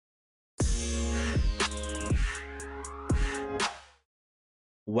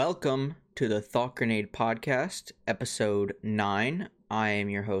Welcome to the Thought Grenade Podcast, episode 9. I am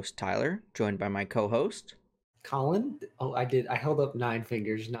your host, Tyler, joined by my co-host. Colin? Oh, I did. I held up 9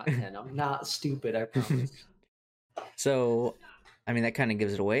 fingers, not 10. I'm not stupid, I promise. So, that kind of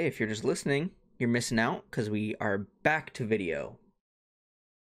gives it away. If you're just listening, you're missing out because we are back to video.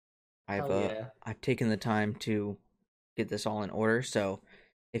 I've taken the time to get this all in order, so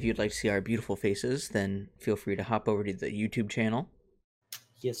if you'd like to see our beautiful faces, then feel free to hop over to the YouTube channel.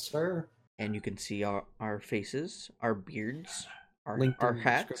 Yes, sir. And you can see our faces, our beards, our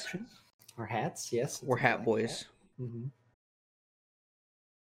hats. Our hats, yes. We're hat boys. Hat. Mm-hmm.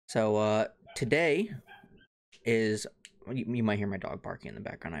 So today is, you might hear my dog barking in the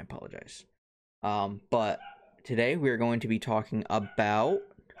background. I apologize. But today we're going to be talking about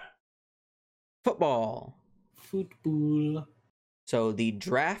football. Football. So the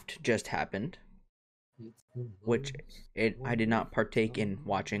draft just happened, which I did not partake in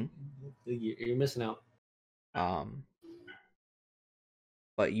watching. You're missing out.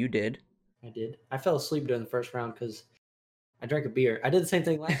 But you did. I did. I fell asleep during the first round because I drank a beer. I did the same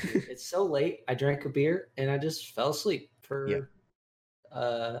thing last year. It's so late. I drank a beer and I just fell asleep for,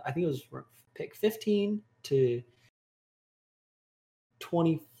 I think it was pick 15 to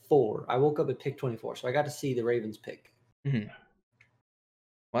 24. I woke up at pick 24, so I got to see the Ravens pick. Mm-hmm.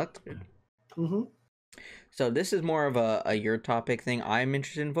 Well, that's good. Mm-hmm. So this is more of a your topic thing. I'm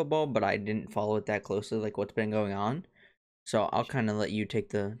interested in football, but I didn't follow it that closely, like what's been going on. So I'll kind of let you take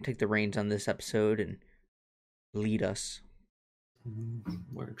the reins on this episode and lead us.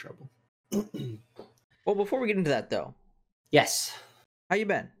 We're in trouble. Well, before we get into that, though. Yes. How you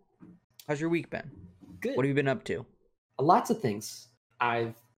been? How's your week been? Good. What have you been up to? Lots of things.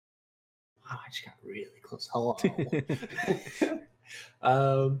 I just got really close. Hello.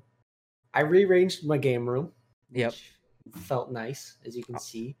 I rearranged my game room. Yep. Felt nice, as you can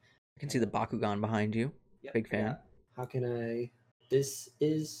see. I can see the Bakugan behind you. Yep, Big fan. How can I? This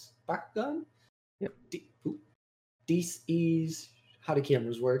is Bakugan? Yep. This is how the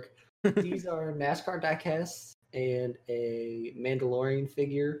cameras work. These are NASCAR diecasts and a Mandalorian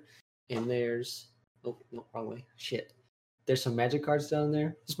figure. And there's... Oh, no, wrong way. Shit. There's some magic cards down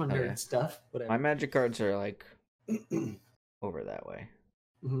there. Just my nerd stuff. Whatever. My magic cards are like over that way.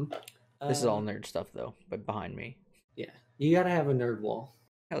 Mm-hmm. This is all nerd stuff though, but behind me. Yeah, you gotta have a nerd wall.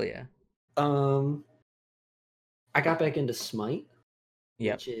 Hell yeah. I got back into Smite,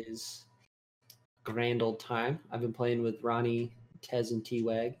 which is grand old time. I've been playing with Ronnie, Tez, and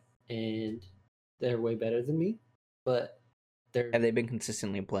T-Wag, and they're way better than me. But have they been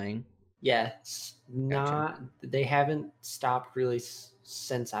consistently playing? Yeah, Gotcha. They haven't stopped really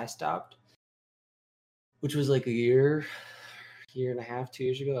since I stopped, which was like a year and a half, 2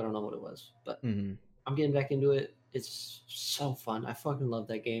 years ago. I don't know what it was, but I'm getting back into it. It's so fun. I fucking love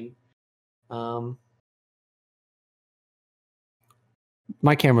that game.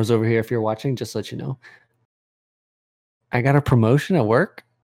 My camera's over here if you're watching, just to let you know. I got a promotion at work.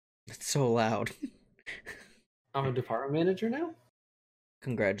 It's so loud. I'm a department manager now.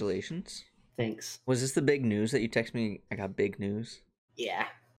 Congratulations. Thanks. Was this the big news that you texted me? I got big news. Yeah.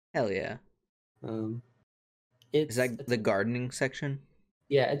 Hell yeah. It's that the gardening section?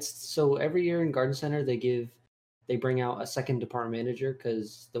 Yeah, it's so every year in Garden Center they bring out a second department manager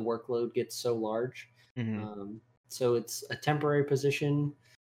because the workload gets so large. Mm-hmm. So it's a temporary position,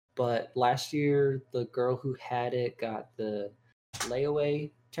 but last year the girl who had it got the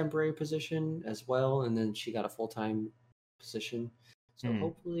layaway temporary position as well, and then she got a full-time position. So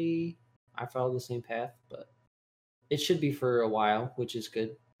hopefully I follow the same path, but it should be for a while, which is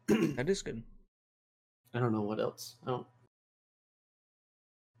good. That is good. I don't know what else. I don't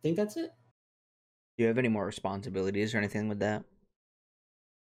think that's it. Do you have any more responsibilities or anything with that?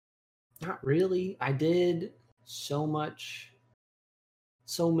 Not really. I did so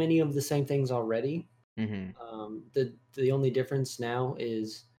many of the same things already. Mm-hmm. The only difference now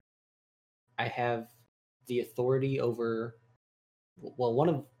is I have the authority over. Well, one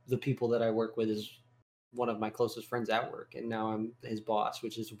of the people that I work with is one of my closest friends at work, and now I'm his boss,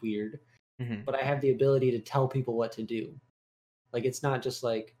 which is weird. Mm-hmm. But I have the ability to tell people what to do. Like, it's not just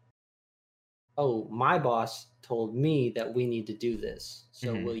like, oh, my boss told me that we need to do this,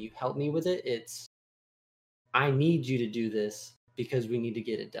 so will you help me with it? It's, I need you to do this because we need to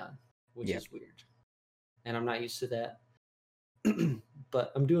get it done, which is weird. And I'm not used to that.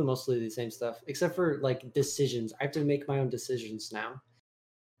 But I'm doing mostly the same stuff, except for like decisions. I have to make my own decisions now,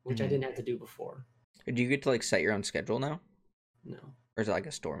 which I didn't have to do before. Do you get to like set your own schedule now? No. Or is it like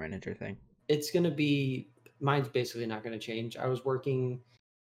a store manager thing? It's going to be, mine's basically not going to change.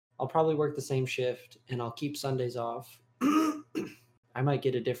 I'll probably work the same shift and I'll keep Sundays off. I might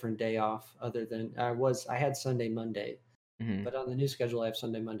get a different day off other than I had Sunday, Monday, but on the new schedule I have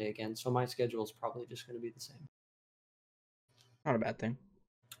Sunday, Monday again. So my schedule is probably just going to be the same. Not a bad thing.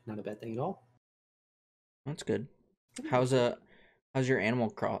 Not a bad thing at all. That's good. How's your Animal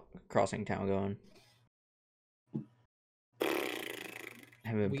Crossing town going?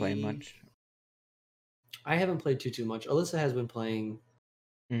 Haven't been playing much. I haven't played too much. Alyssa has been playing.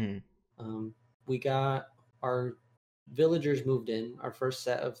 We got our villagers moved in. Our first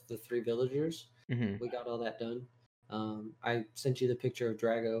set of the 3 villagers. We got all that done. I sent you the picture of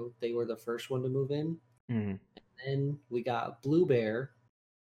Drago. They were the first one to move in. And then we got Blue Bear.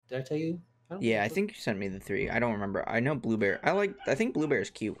 Did I tell you? I think you sent me the 3. I don't remember. I know Blue Bear. I think Blue Bear is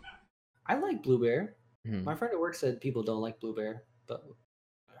cute. I like Blue Bear. My friend at work said people don't like Blue Bear, but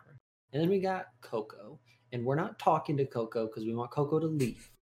whatever. And then we got Coco. And we're not talking to Coco because we want Coco to leave.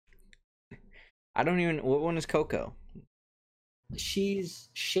 I don't even... What one is Coco? She's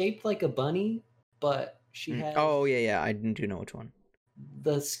shaped like a bunny, but she has... Oh, yeah. I do know which one.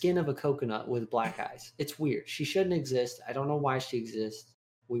 The skin of a coconut with black eyes. It's weird. She shouldn't exist. I don't know why she exists.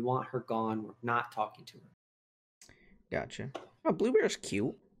 We want her gone. We're not talking to her. Gotcha. Oh, Blue Bear's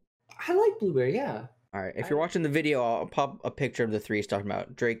cute. I like Blue Bear, yeah. All right. If you're watching the video, I'll pop a picture of the 3 talking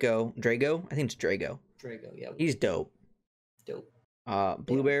about Drago. I think it's Drago. Drago, yeah. He's dope. Dope.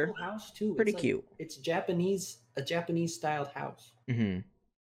 Blue Bear. House too. Pretty cute. It's a Japanese styled house. And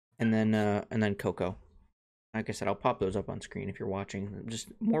then Coco. Like I said, I'll pop those up on screen if you're watching. Just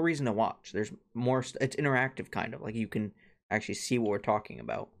more reason to watch. There's more. It's interactive, kind of like you can actually see what we're talking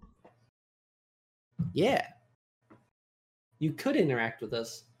about. Yeah. You could interact with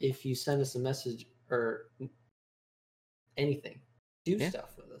us if you send us a message or anything. Do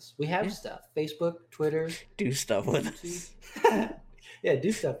stuff with us. We have stuff. Facebook, Twitter. Do stuff with us. Yeah,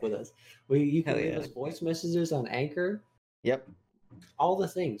 do stuff with us. You can leave us voice messages on Anchor. Yep. All the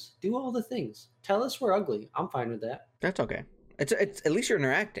things. Do all the things. Tell us we're ugly. I'm fine with that. That's okay. It's at least you're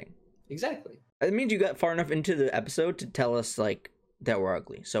interacting. Exactly. It means you got far enough into the episode to tell us like that we're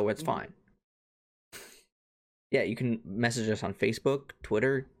ugly, so it's fine. Yeah, you can message us on Facebook,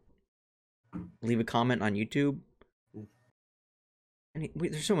 Twitter, leave a comment on YouTube.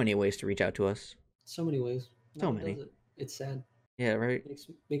 There's so many ways to reach out to us. So many ways. So many. It's sad. Yeah, right?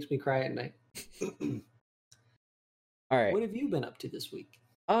 Makes me cry at night. All right. What have you been up to this week?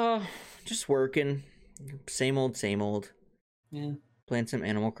 Just working. Same old. Yeah. Playing some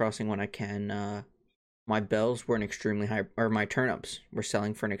Animal Crossing when I can. My bells were my turnips were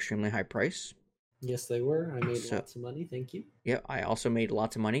selling for an extremely high price. Yes, they were. I made lots of money. Thank you. Yeah, I also made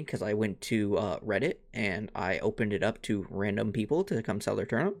lots of money because I went to Reddit and I opened it up to random people to come sell their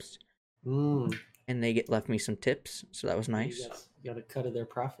turnips. And they left me some tips, so that was nice. You got a cut of their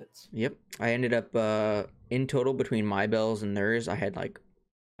profits. Yep. I ended up in total between my bells and theirs, I had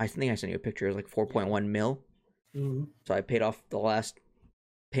I think I sent you a picture. It was 4.1 mil. So I paid off the last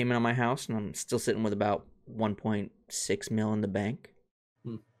payment on my house, and I'm still sitting with about 1.6 mil in the bank.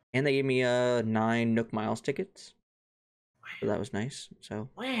 And they gave me 9 Nook Miles tickets. So that was nice. So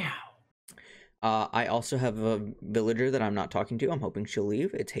wow. I also have a villager that I'm not talking to. I'm hoping she'll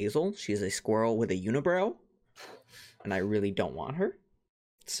leave. It's Hazel. She's a squirrel with a unibrow, and I really don't want her.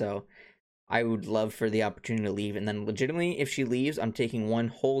 So I would love for the opportunity to leave. And then legitimately, if she leaves, I'm taking one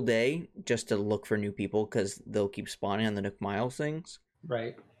whole day just to look for new people because they'll keep spawning on the Nook Miles things.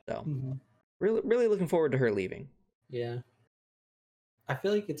 Right. So really looking forward to her leaving. Yeah. I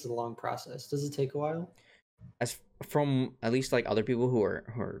feel like it's a long process. Does it take a while? As from at least other people who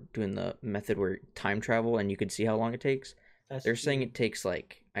are doing the method where time travel and you can see how long it takes, they're saying it takes I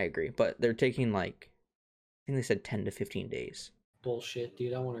agree, but they're taking I think they said 10 to 15 days. Bullshit,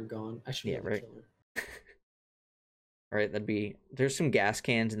 dude. I want her gone. I should be able to kill her. All right, there's some gas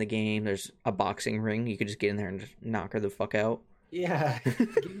cans in the game. There's a boxing ring. You could just get in there and just knock her the fuck out. Yeah.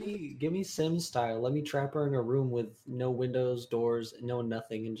 give me Sims style. Let me trap her in a room with no windows, doors, no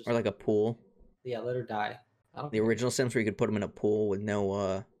nothing, and just or a pool. Yeah, let her die. The original Sims where you could put them in a pool with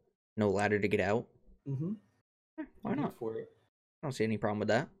no ladder to get out. Why not? For it. I don't see any problem with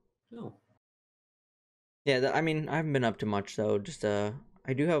that. No. Yeah, I haven't been up to much though. Just I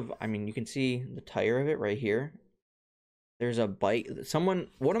do have. You can see the tire of it right here. There's a bike.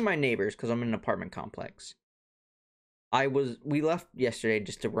 One of my neighbors, because I'm in an apartment complex. We left yesterday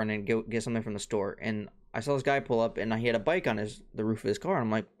just to run and get something from the store, and I saw this guy pull up, and he had a bike on the roof of his car. And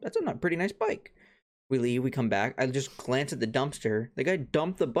I'm like, that's a pretty nice bike. We leave, we come back. I just glance at the dumpster. The guy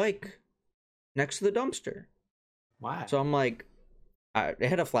dumped the bike next to the dumpster. Wow. So I'm like, it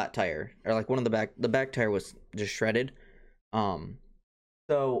had a flat tire, or one of the back tire was just shredded.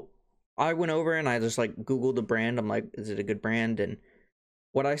 So I went over and I just Googled the brand. I'm like, is it a good brand? And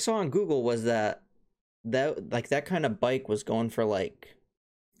what I saw on Google was that kind of bike was going for like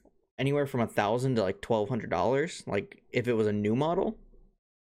anywhere from $1,000 to like $1,200, like if it was a new model.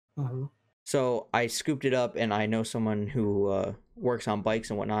 Uh-huh. So I scooped it up, and I know someone who works on bikes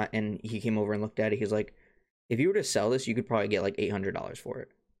and whatnot, and he came over and looked at it. He's like, if you were to sell this, you could probably get like $800 for it.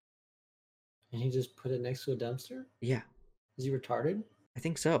 And he just put it next to a dumpster? Yeah, Is he retarded? I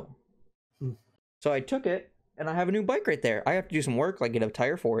think so. Hmm. So I took it, and I have a new bike right there. I have to do some work, like get a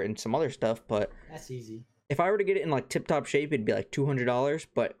tire for it and some other stuff, but That's easy. if I were to get it in like tip-top shape, it'd be like $200,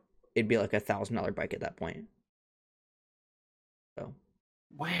 but it'd be like $1,000 bike at that point. So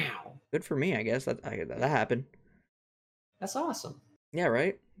Wow. good for me, I guess. That happened. That's awesome. Yeah,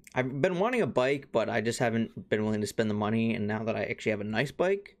 right? I've been wanting a bike, but I just haven't been willing to spend the money, and now that I actually have a nice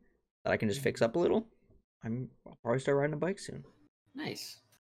bike that I can just fix up a little, I'll probably start riding a bike soon. Nice.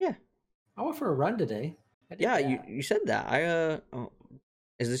 Yeah. I went for a run today. Yeah, you said that.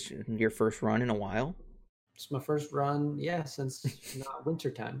 Is this your first run in a while? It's my first run, yeah, since not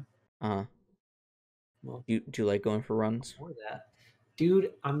wintertime. Well, do you like going for runs? Before that,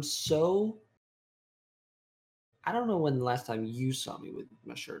 dude, I don't know when the last time you saw me with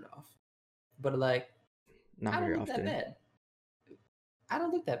my shirt off, but like, Not very often. That bad. I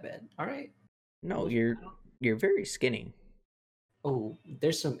don't look that bad. All right. No, you're very skinny. Oh,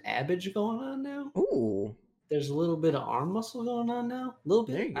 there's some abbage going on now. Ooh. There's a little bit of arm muscle going on now. A little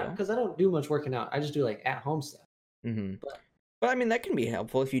bit. There you go. Because I don't do much working out. I just do like at home stuff. Mm-hmm. But I mean, that can be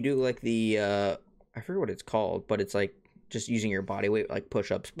helpful if you do like the I forget what it's called, but it's like just using your body weight, like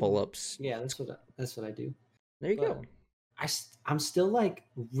push-ups, pull-ups. Yeah, that's what I do. There you go. I'm still like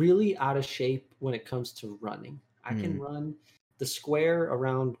really out of shape when it comes to running. I can run the square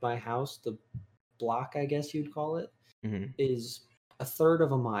around my house, the block, I guess you'd call it, is a third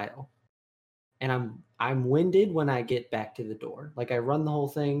of a mile. And I'm winded when I get back to the door. Like I run the whole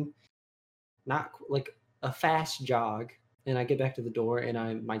thing, not like a fast jog, and I get back to the door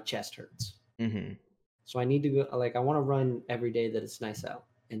and my chest hurts. So I need to go. Like I want to run every day that it's nice out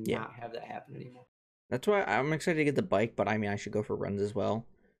and not have that happen anymore. That's why I'm excited to get the bike, but I mean I should go for runs as well.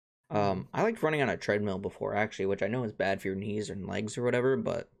 I liked running on a treadmill before actually, which I know is bad for your knees and legs or whatever,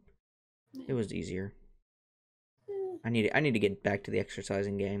 but it was easier. I need to get back to the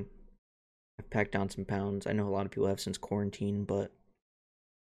exercising game. I've packed down some pounds. I know a lot of people have since quarantine, but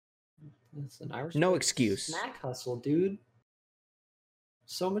no excuse. Snack hustle, dude.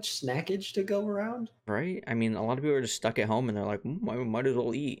 So much snackage to go around. Right? I mean, a lot of people are just stuck at home and they're like, I might as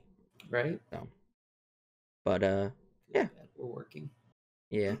well eat. Right? So, but yeah, we're working.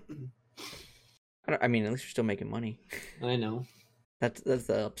 Yeah. I mean, at least you're still making money. I know. That's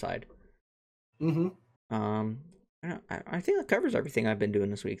the upside. I think that covers everything I've been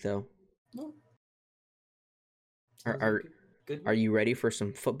doing this week, though. No. Are you ready for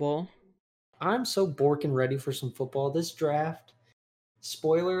some football? I'm so borkin' ready for some football. This draft,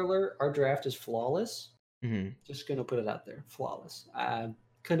 spoiler alert, our draft is flawless. Just gonna put it out there, flawless. I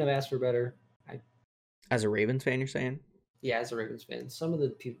couldn't have asked for better. As a Ravens fan, you're saying? Yeah, as a Ravens fan, some of the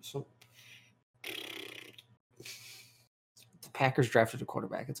people, the Packers drafted a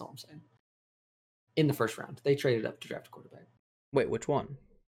quarterback. That's all I'm saying. In the first round, they traded up to draft a quarterback. Wait, which one?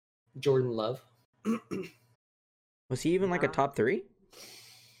 Jordan Love. Was he even like a top 3?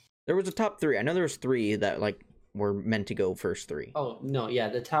 There was a top 3. I know there was 3 that like were meant to go first 3. Oh no, yeah,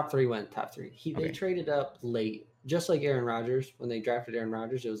 the top 3 went top 3. They traded up late, just like Aaron Rodgers. When they drafted Aaron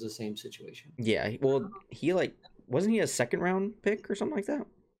Rodgers, it was the same situation. Yeah, well, he like wasn't he a second round pick or something like that?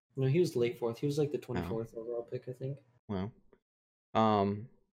 No, he was late 4th. He was like the 24th overall pick, I think. Wow.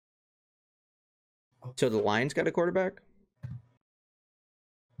 So the Lions got a quarterback?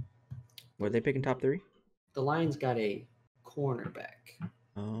 Were they picking top 3? The Lions got a cornerback.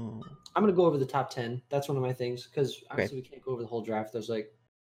 Oh. I'm gonna go over the top 10. That's one of my things because obviously we can't go over the whole draft. There's like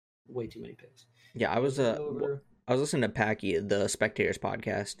way too many picks. Yeah, I was listening to Packy, the Spectators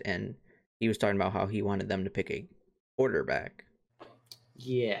podcast, and he was talking about how he wanted them to pick a quarterback.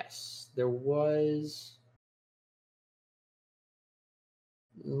 Yes, there was.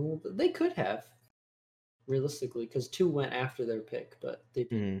 They could have, realistically, because 2 went after their pick, but they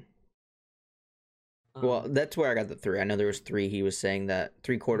didn't. Well, that's where I got the 3. I know there was 3. He was saying that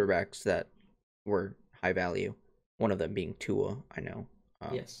 3 quarterbacks that were high value. One of them being Tua. I know.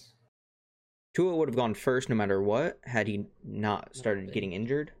 Yes. Tua would have gone first no matter what had he not started getting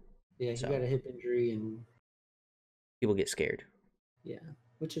injured. Yeah, he got a hip injury and people get scared. Yeah,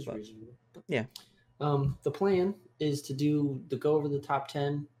 which is reasonable. Yeah. The plan is to go over the top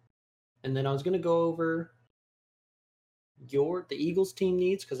 10, and then I was gonna go over the Eagles team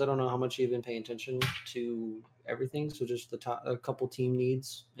needs, because I don't know how much you've been paying attention to everything. So just the top a couple team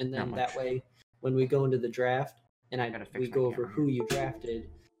needs, and Not then that much. way when we go into the draft and Gotta we fix my go over camera who here. you drafted,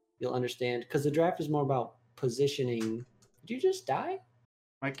 you'll understand, because the draft is more about positioning. Did you just die?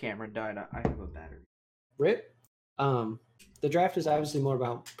 My camera died. I have a battery. Rip. Um, the draft is obviously more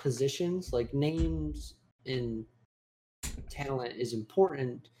about positions, like names and talent is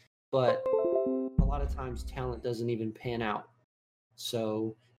important, but a lot of times talent doesn't even pan out.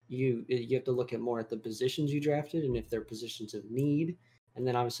 So you have to look at more at the positions you drafted and if they're positions of need. And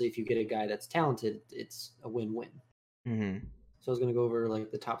then obviously if you get a guy that's talented, it's a win-win. Mm-hmm. So I was going to go over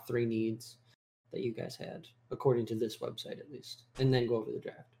like the top 3 needs that you guys had, according to this website at least, and then go over the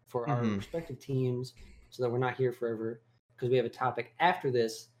draft for our Mm-hmm. respective teams so that we're not here forever, because we have a topic after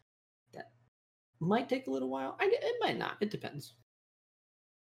this that might take a little while. It might not. It depends.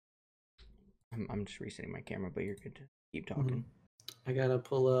 I'm just resetting my camera, but you're good to keep Mm-hmm. talking. I got to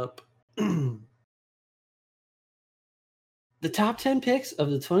pull up the top 10 picks of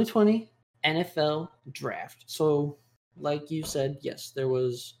the 2020 NFL draft. So, like you said, yes, there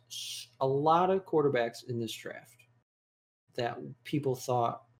was a lot of quarterbacks in this draft that people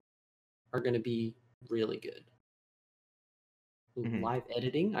thought are going to be really good. Ooh, Mm-hmm. live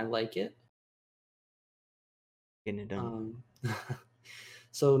editing, I like it. Getting it done.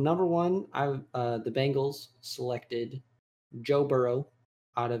 So number one, the Bengals selected Joe Burrow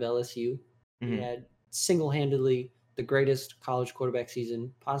out of LSU. He Mm-hmm. had single-handedly the greatest college quarterback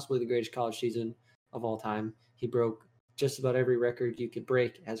season, possibly the greatest college season of all time. He broke just about every record you could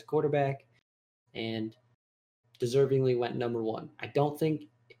break as a quarterback, and deservingly went number one. I don't think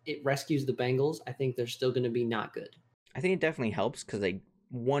it rescues the Bengals. I think they're still going to be not good. I think it definitely helps because they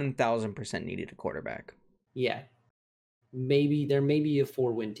 1,000% needed a quarterback. Yeah, maybe there may be a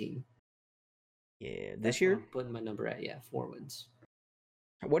 4-win team. Yeah, this That's where year. I'm putting my number at. Yeah, 4 wins.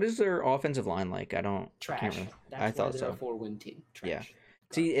 What is their offensive line like? I don't. Trash. Can't really, That's I why thought they're a so. 4-win team. Trash. Yeah. Garbage.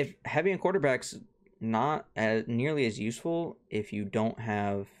 See, if having a quarterback's not as nearly as useful if you don't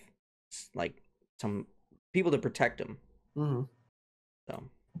have like some people to protect them. Mm-hmm. So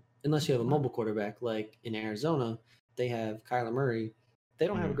Unless you have a mobile quarterback, like in Arizona, they have Kyler Murray. They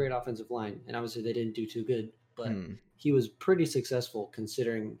don't have a great offensive line, and obviously they didn't do too good, but he was pretty successful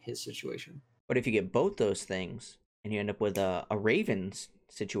considering his situation. But if you get both those things and you end up with a Ravens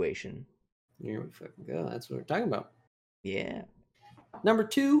situation, Here we fucking go. That's what we're talking about. yeah. Number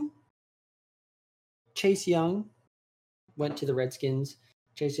 2, Chase Young went to the Redskins.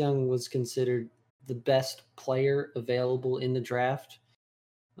 Chase Young was considered the best player available in the draft.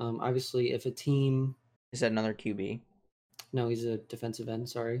 Obviously, if a team... Is that another QB? No, he's a defensive end,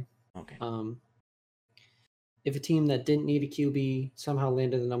 sorry. Okay. If a team that didn't need a QB somehow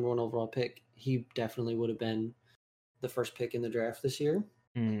landed the number 1 overall pick, he definitely would have been the first pick in the draft this year.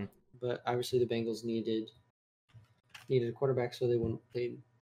 Mm-hmm. But obviously the Bengals needed a quarterback, so they wouldn't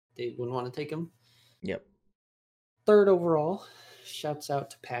want to take him. Yep. 3rd overall, shouts out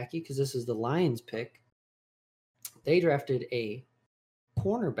to Packy because this is the Lions pick. They drafted a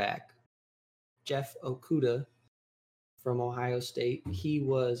cornerback, Jeff Okudah from Ohio State. He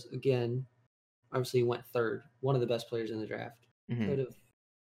was, again, obviously went 3rd, one of the best players in the draft. Mm-hmm. Could have...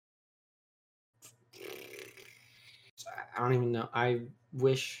 I don't even know. I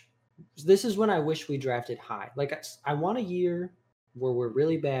wish... This is when I wish we drafted high. Like, I want a year where we're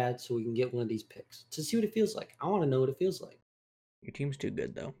really bad so we can get one of these picks to see what it feels like. I want to know what it feels like. Your team's too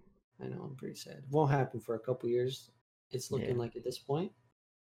good, though. I know, I'm pretty sad. It won't happen for a couple years. It's looking like at this point.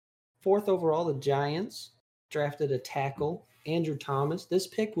 4th overall, the Giants drafted a tackle, Andrew Thomas. This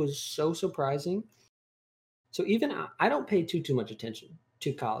pick was so surprising. So even I don't pay too much attention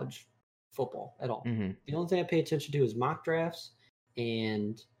to college football at all. Mm-hmm. The only thing I pay attention to is mock drafts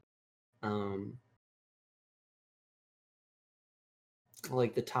and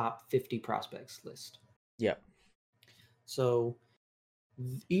like the top 50 prospects list. Yep. So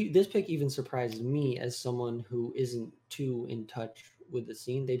this pick even surprised me as someone who isn't too in touch with the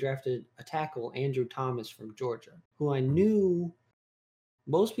scene. They drafted a tackle, Andrew Thomas from Georgia, who I knew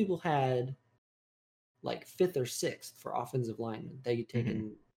most people had like 5th or 6th for offensive linemen. They had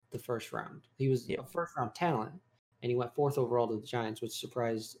taken the first round. He was a first round talent, and he went 4th overall to the Giants, which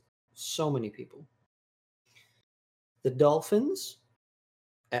surprised so many people. The Dolphins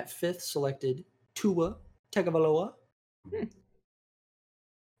at 5th selected Tua Tagovailoa.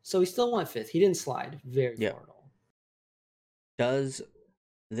 So he still went 5th. He didn't slide very far at all. Does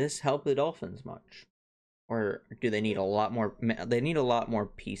this help the Dolphins much, or do they need a lot more? They need a lot more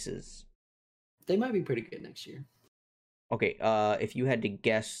pieces. They might be pretty good next year. Okay. If you had to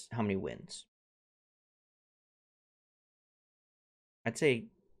guess how many wins, I'd say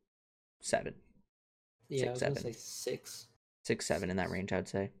 7, Yeah, I 6, was gonna 7, say 6. 6, 7 in that range. I'd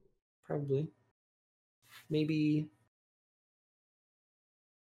say. Probably. Maybe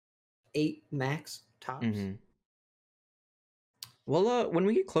 8 max tops. Mm-hmm. Well, when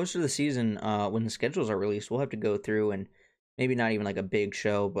we get closer to the season, when the schedules are released, we'll have to go through and maybe not even like a big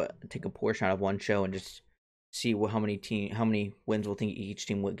show, but take a portion out of one show and just see how many wins we'll think each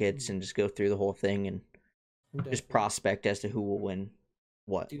team gets, and just go through the whole thing and just Definitely. prospect as to who will win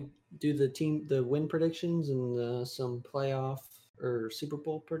what. Do the win predictions and some playoff or Super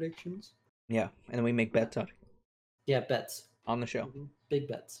Bowl predictions. Yeah, and then we make bets Yeah, bets. on the show. Big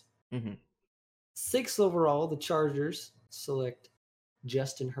bets. Mm-hmm. 6th overall, the Chargers select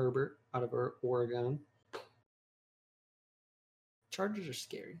Justin Herbert out of Oregon. Chargers are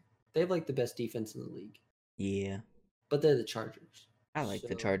scary. They have like the best defense in the league. Yeah, But they're the Chargers. I like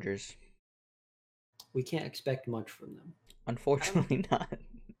the Chargers. We can't expect much from them. Unfortunately, not.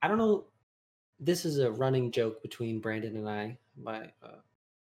 I don't know. This is a running joke between Brandon and I,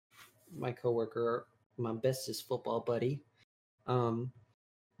 my coworker, my bestest football buddy.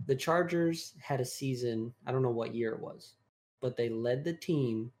 The Chargers had a season. I don't know what year it was, but they led the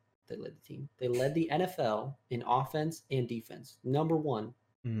team. They led the team. They led the NFL in offense and defense. Number 1.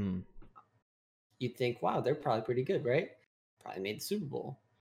 Mm. You'd think, wow, they're probably pretty good, right? Probably made the Super Bowl.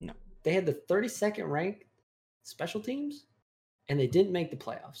 No. They had the 32nd ranked special teams, and they didn't make the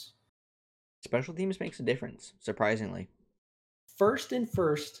playoffs. Special teams makes a difference, surprisingly. First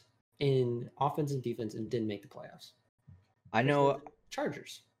in offense and defense, and didn't make the playoffs. I know.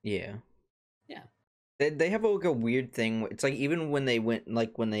 Chargers. Yeah. Yeah. They have like a weird thing. It's like even when they went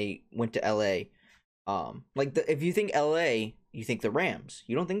to LA, if you think LA, you think the Rams.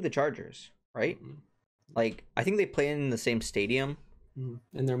 You don't think the Chargers, right? Mm-hmm. Like I think they play in the same stadium.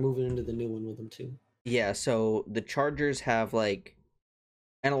 Mm-hmm. And they're moving into the new one with them too. Yeah, so the Chargers have like,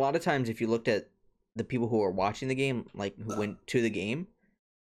 and a lot of times if you looked at the people who were watching the game, like who went to the game,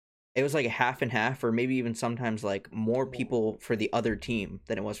 it was like a half and half, or maybe even sometimes like more people for the other team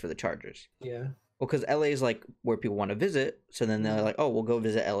than it was for the Chargers. Yeah. Well, because LA is like where people want to visit, so then they're like, oh, we'll go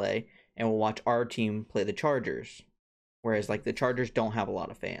visit LA and we'll watch our team play the Chargers. Whereas like the Chargers don't have a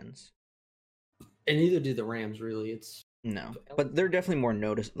lot of fans. And neither do the Rams, really. It's no, but they're definitely more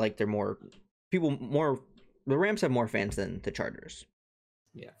noticed. Like they're more people more. The Rams have more fans than the Chargers.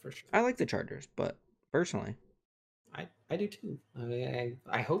 Yeah, for sure. I like the Chargers, but personally, I do too.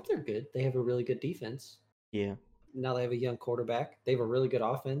 I hope they're good. They have a really good defense. Yeah. Now they have a young quarterback. They have a really good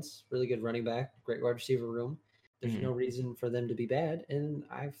offense, really good running back, great wide receiver room. There's no reason for them to be bad, and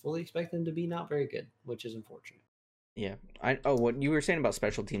I fully expect them to be not very good, which is unfortunate. Yeah. What you were saying about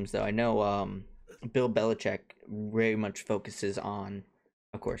special teams though, I know Bill Belichick very much focuses on,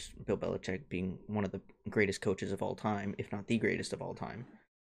 of course, Bill Belichick being one of the greatest coaches of all time, if not the greatest of all time.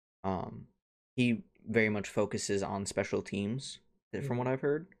 He very much focuses on special teams, from what I've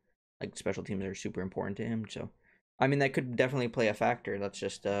heard. Like special teams are super important to him, so I mean that could definitely play a factor. That's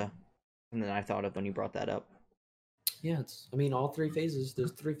just something I thought of when you brought that up. Yeah, all 3 phases.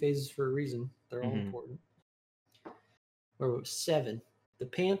 There's 3 phases for a reason. They're all important. Or 7. The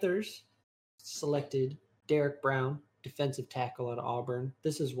Panthers selected Derek Brown, defensive tackle out of Auburn.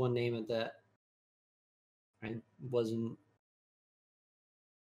 This is one name that I wasn't.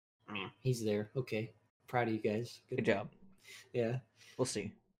 He's there. Okay. Proud of you guys. Good job. Yeah. We'll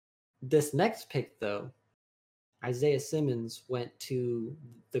see. This next pick, though, Isaiah Simmons went to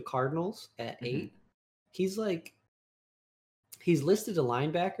the Cardinals at 8. He's listed a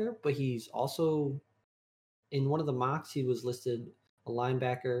linebacker, but he's also, in one of the mocks, he was listed a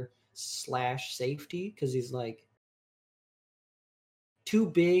linebacker / safety because he's like too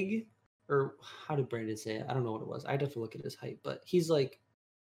big, or how did Brandon say it? I don't know what it was. I'd have to look at his height, but he's like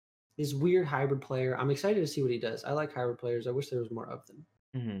this weird hybrid player. I'm excited to see what he does. I like hybrid players. I wish there was more of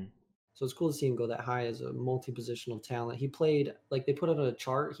them. So it's cool to see him go that high as a multi-positional talent. He played, like they put it on a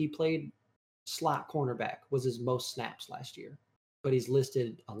chart, he played slot cornerback, was his most snaps last year. But he's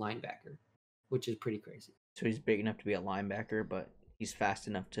listed a linebacker, which is pretty crazy. So he's big enough to be a linebacker, but he's fast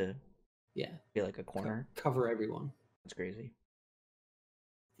enough to be like a corner. Cover everyone. That's crazy.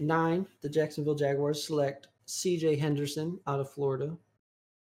 9, the Jacksonville Jaguars select C.J. Henderson out of Florida.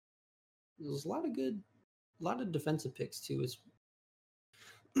 There's a lot of defensive picks too.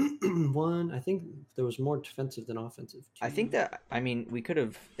 I think there was more defensive than offensive. I think that,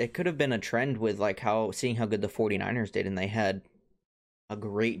 it could have been a trend with like seeing how good the 49ers did, and they had a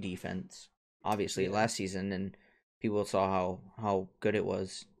great defense, obviously, last season, and people saw how good it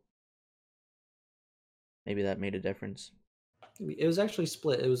was. Maybe that made a difference. It was actually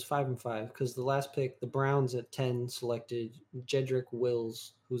split. It was 5-5 because the last pick, the Browns at 10 selected Jedrick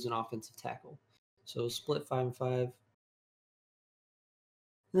Wills, who's an offensive tackle. So split 5-5. And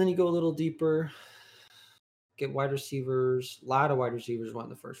then you go a little deeper, get wide receivers. A lot of wide receivers went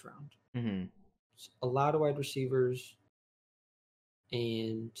in the first round. Mm-hmm. A lot of wide receivers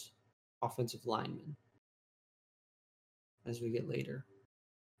and offensive linemen as we get later.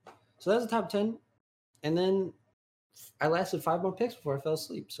 So that's the top 10. And then I lasted 5 more picks before I fell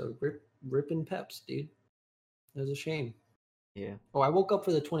asleep. So ripping peps, dude. It was a shame. Yeah. Oh, I woke up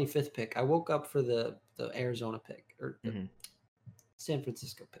for the 25th pick. I woke up for the Arizona pick or the San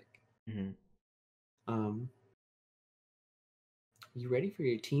Francisco pick. You ready for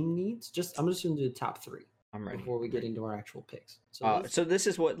your team needs? I'm just going to do the top 3. I'm ready. Before we get into our actual picks. So this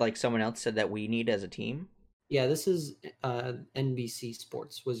is what like someone else said that we need as a team? Yeah, this is NBC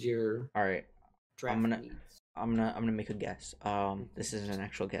Sports was your all right. Draft needs. I'm gonna make a guess. This isn't an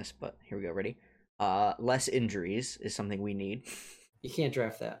actual guess, but here we go. Ready? Less injuries is something we need. You can't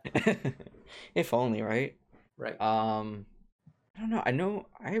draft that. If only, right? Right. I don't know.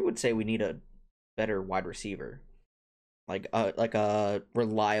 I would say we need a better wide receiver, like a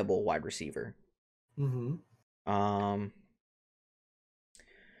reliable wide receiver. Mm-hmm.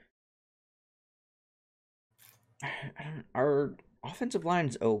 Our offensive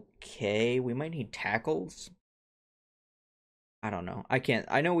line's okay. We might need tackles. I don't know.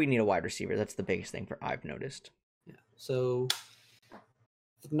 I know we need a wide receiver. That's the biggest thing I've noticed. Yeah. So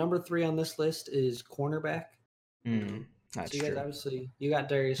number 3 on this list is cornerback. That's so you guys true. Obviously, you got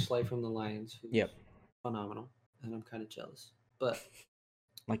Darius Slay from the Lions. Who's phenomenal, and I'm kind of jealous. But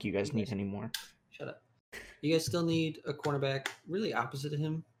like you guys need any more? Shut up. You guys still need a cornerback, really opposite of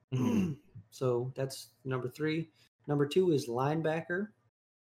him. So that's number 3. Number 2 is linebacker.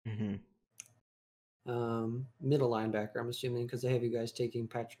 Middle linebacker, I'm assuming, because they have you guys taking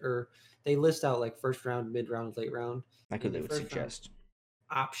they list out like first round, mid round, late round. Like who they would suggest.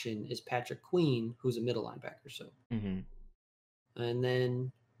 Option is Patrick Queen, who's a middle linebacker. So, and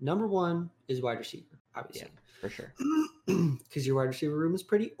then number 1 is wide receiver, obviously. Yeah, for sure. Because your wide receiver room is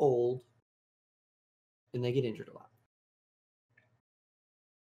pretty old, and they get injured a lot.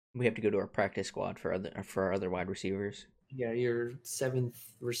 We have to go to our practice squad for our other wide receivers. Yeah, your 7th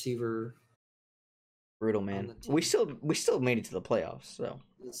receiver. Brutal, man. We still made it to the playoffs, so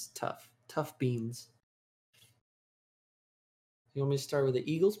it's tough beans. You want me to start with the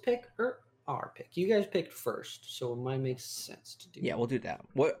Eagles pick or our pick? You guys picked first, so mine makes sense to do. Yeah, we'll do that.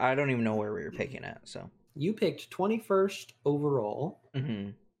 What I don't even know where we were picking at. So you picked 21st overall,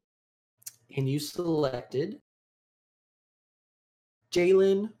 and you selected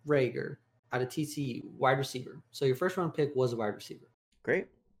Jalen Reagor out of TCU, wide receiver. So your first round pick was a wide receiver. Great.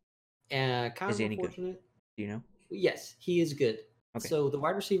 And is he any good? Do you know? Yes, he is good. Okay. So the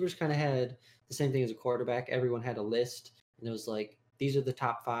wide receivers kind of had the same thing as a quarterback. Everyone had a list, and it was like, these are the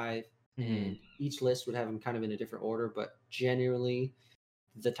top 5, and each list would have them kind of in a different order, but generally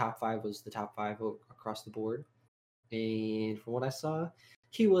the top 5 was the top 5 across the board. And from what I saw,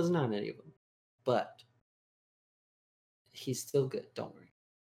 he wasn't on any of them, but he's still good. Don't worry.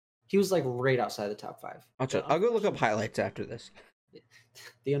 He was like right outside the top 5. I'll go look up highlights after this.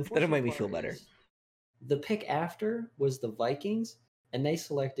 The unfortunate that'll make me feel better. The pick after was the Vikings, and they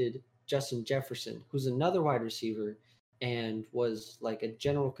selected Justin Jefferson, who's another wide receiver, and was like a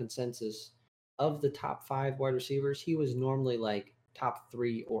general consensus of the top 5 wide receivers. He was normally like top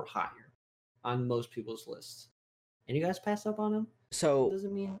 3 or higher on most people's lists. And you guys passed up on him? So it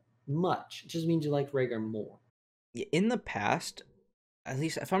doesn't mean much. It just means you liked Reagor more. In the past, at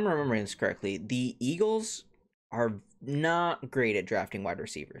least if I'm remembering this correctly, the Eagles are not great at drafting wide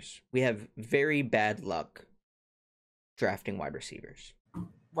receivers. We have very bad luck drafting wide receivers.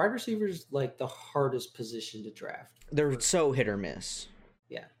 Wide receivers like the hardest position to draft. They're so hit or miss.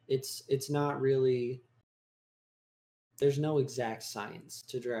 Yeah, it's not really. There's no exact science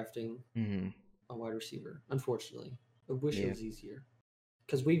to drafting a wide receiver. Unfortunately, I wish it was easier.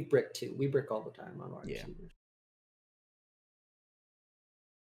 Because we brick too. We brick all the time on wide receivers.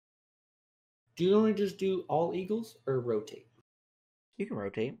 Do you only just do all Eagles or rotate? You can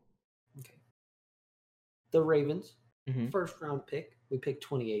rotate. Okay. The Ravens, first round pick. We picked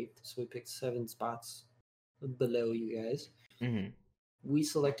 28th, so we picked 7 spots below you guys. We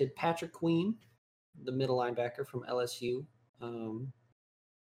selected Patrick Queen, the middle linebacker from LSU.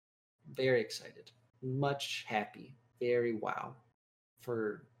 Very excited. Much happy. Very wow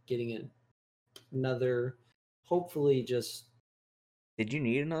for getting another, hopefully just... Did you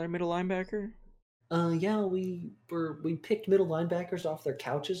need another middle linebacker? Yeah, we picked middle linebackers off their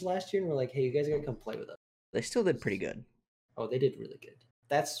couches last year, and we're like, hey, you guys gotta come play with us. They still did pretty good. Oh, they did really good.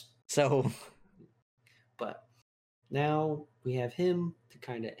 So But now we have him to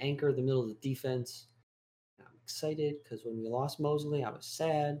kind of anchor the middle of the defense. I'm excited because when we lost Mosley, I was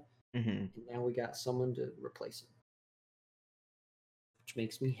sad. And now we got someone to replace him, which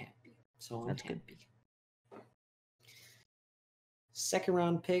makes me happy. So I'm That's happy. good. Second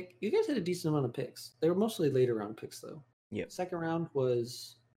round pick. You guys had a decent amount of picks. They were mostly later round picks, though. Yep. Second round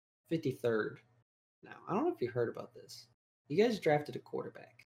was 53rd. Now, I don't know if you heard about this. You guys drafted a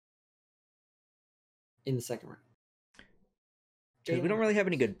quarterback in the second round. Because we don't really have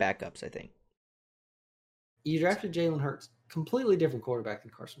any good backups, I think. You drafted Jalen Hurts, completely different quarterback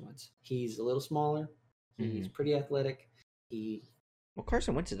than Carson Wentz. He's a little smaller. He's pretty athletic. Well,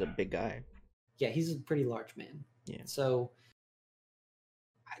 Carson Wentz is a big guy. Yeah, he's a pretty large man. Yeah. So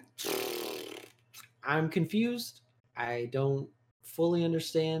I'm confused. I don't fully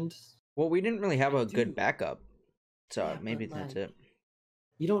understand. Well, we didn't really have a good backup, so Yeah, maybe but, that's like, it.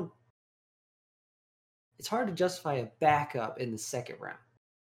 You don't. It's hard to justify a backup in the second round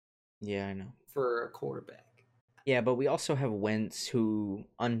Yeah, I know. for a quarterback. Yeah, but we also have Wentz, who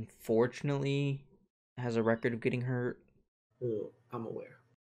unfortunately has a record of getting hurt. Oh, I'm aware.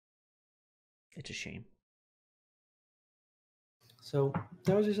 It's a shame. So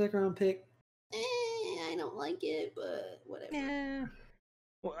that was your second round pick. I don't like it, but whatever. Yeah.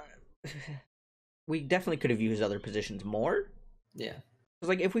 Well, we definitely could have used other positions more. Yeah. Because,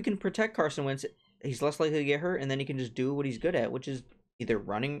 like, if we can protect Carson Wentz, he's less likely to get hurt, and then he can just do what he's good at, which is either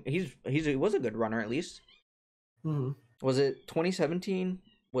running. He was a good runner, at least. Mm-hmm. Was it 2017?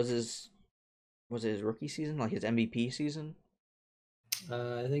 Was his rookie season, like his MVP season?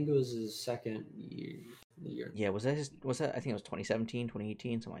 I think it was his second year. Yeah, was that I think it was 2017,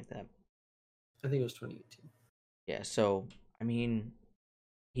 2018, something like that. I think it was 2018. Yeah, so I mean,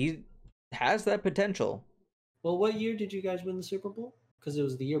 he has that potential. Well, what year did you guys win the Super Bowl? Because it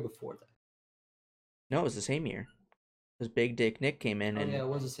was the year before that. No, it was the same year. Because Big Dick Nick came in yeah, it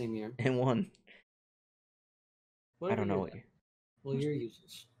was the same year. And won. What I don't know. Well, year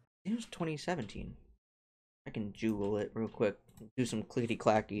uses. It was 2017. I can Google it real quick. Do some clickety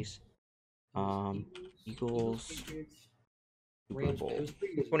clackies. Eagles Super Bowl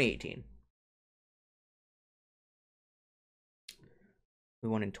 2018. We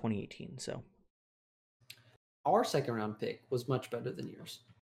won in 2018, so our second round pick was much better than yours.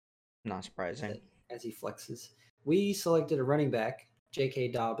 Not surprising. As he flexes, we selected a running back, J.K.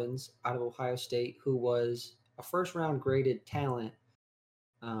 Dobbins, out of Ohio State, who was a first round graded talent,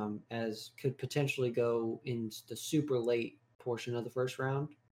 as could potentially go in the super late portion of the first round.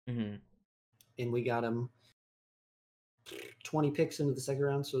 Mm-hmm. And we got him 20 picks into the second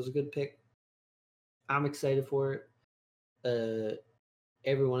round, so it was a good pick. I'm excited for it.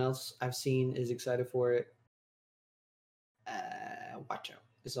 Everyone else I've seen is excited for it. Watch out.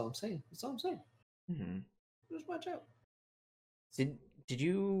 That's all I'm saying. Mm-hmm. Just watch out. Did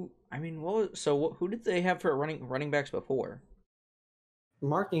you? I mean, who did they have for running backs before?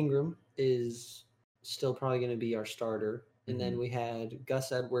 Mark Ingram is still probably going to be our starter, and then we had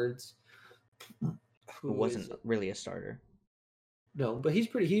Gus Edwards, who wasn't really a starter. No, but he's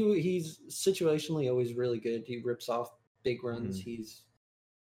pretty. He's situationally always really good. He rips off big runs.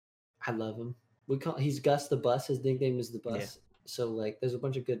 I love him. He's Gus the Bus. His nickname is the Bus. Yeah. So like, there's a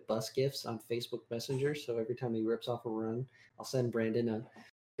bunch of good bus gifts on Facebook Messenger. So every time he rips off a run, I'll send Brandon a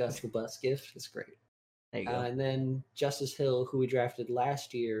Gus the Bus gift. It's great. There you go. And then Justice Hill, who we drafted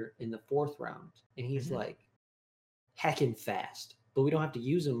last year in the 4th round, and he's like heckin' fast, but we don't have to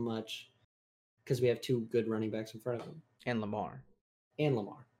use him much because we have 2 good running backs in front of him. And Lamar.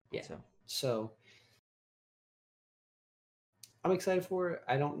 Yeah. So I'm excited for it.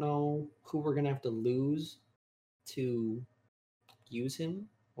 I don't know who we're going to have to lose to use him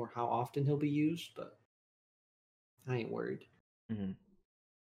or how often he'll be used, but I ain't worried. Mm-hmm.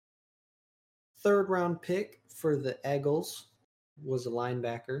 3rd round pick for the Eagles was a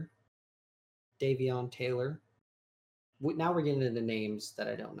linebacker, Davion Taylor. Now we're getting into names that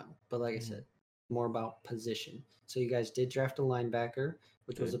I don't know, but like I said, more about position. So you guys did draft a linebacker,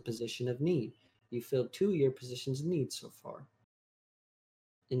 which was a position of need. You filled 2 of your positions of need so far.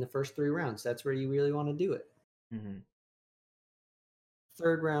 In the first 3 rounds, that's where you really want to do it.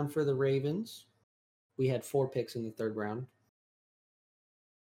 3rd round for the Ravens. We had 4 picks in the 3rd round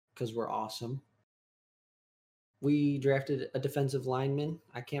because we're awesome. We drafted a defensive lineman.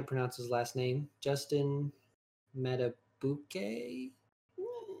 I can't pronounce his last name. Justin Matabuke.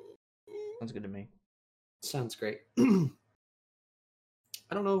 Sounds good to me. Sounds great. I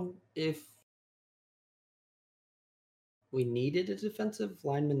don't know if we needed a defensive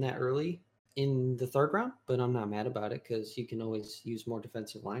lineman that early. in the third round, but I'm not mad about it because you can always use more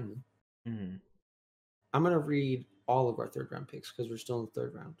defensive linemen. Mm-hmm. I'm going to read all of our third round picks because we're still in the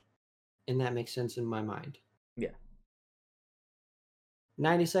third round. And that makes sense in my mind. Yeah.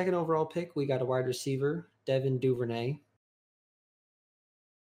 92nd overall pick, we got a wide receiver, Devin Duvernay.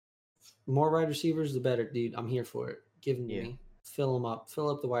 More wide receivers, the better, dude. I'm here for it. Give them to me. Fill them up. Fill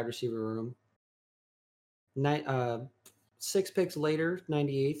up the wide receiver room. 6 picks later,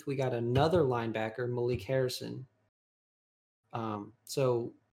 98th, we got another linebacker, Malik Harrison.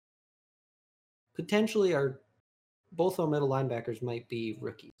 So potentially both our middle linebackers might be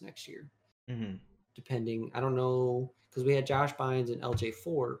rookies next year. Mm-hmm. Depending, I don't know, because we had Josh Bynes and LJ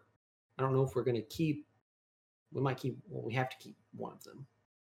Ford. I don't know if we're going to keep. We might keep. Well, we have to keep one of them.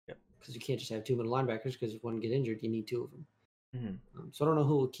 Yep. Because you can't just have two middle linebackers. Because if one get injured, you need two of them. Mm-hmm. So I don't know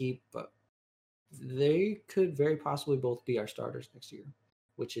who we'll keep, but they could very possibly both be our starters next year,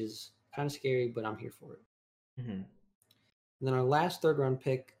 which is kind of scary, but I'm here for it. Mm-hmm. And then our last third round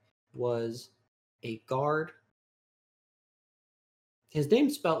pick was a guard. His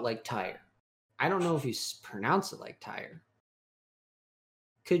name's spelled like tire. I don't know if you pronounce it like tire.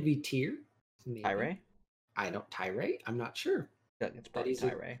 Could be Tier. Tyray? Tyree? I'm not sure. It's probably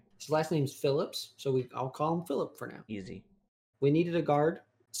Tyray. His last name's Phillips, so I'll call him Phillip for now. Easy. We needed a guard.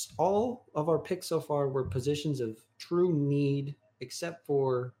 All of our picks so far were positions of true need, except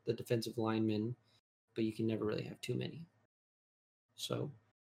for the defensive lineman, but you can never really have too many. So,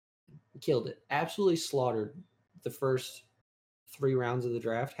 we killed it. Absolutely slaughtered the first 3 rounds of the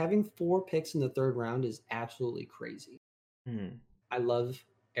draft. Having 4 picks in the third round is absolutely crazy. Mm-hmm. I love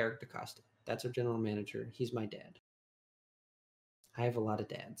Eric DaCosta. That's our general manager. He's my dad. I have a lot of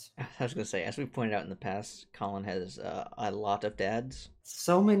dads. I was going to say, as we pointed out in the past, Colin has a lot of dads.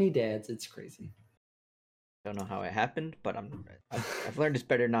 So many dads, it's crazy. Don't know how it happened, but I've learned it's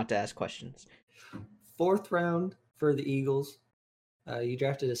better not to ask questions. 4th round for the Eagles. You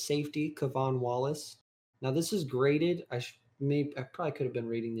drafted a safety, Kavon Wallace. Now this is graded. I probably could have been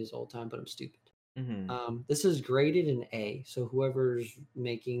reading these all the time, but I'm stupid. Mm-hmm. This is graded an A. So whoever's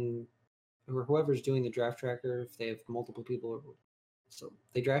doing the draft tracker, if they have multiple people, so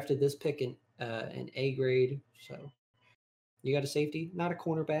they drafted this pick in an A grade. So you got a safety, not a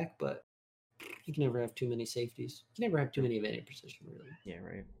cornerback, but you can never have too many safeties. You can never have too many of any position, really. Yeah,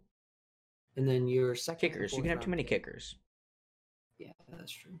 right. And then your second kickers. You can have too many kickers. Yeah,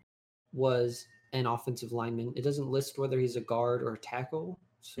 that's true. Was an offensive lineman. It doesn't list whether he's a guard or a tackle,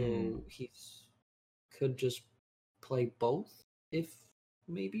 so he could just play both, if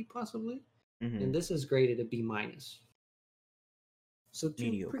maybe possibly. Mm-hmm. And this is graded a B minus. So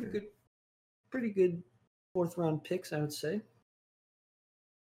two pretty good 4th round picks, I would say.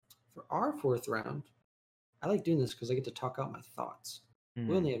 For our 4th round, I like doing this because I get to talk out my thoughts. Mm-hmm.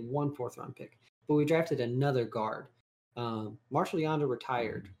 We only had 1 4th round pick, but we drafted another guard. Marshall Yanda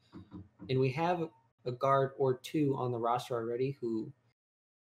retired, and we have a guard or 2 on the roster already who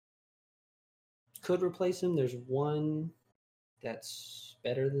could replace him. There's one that's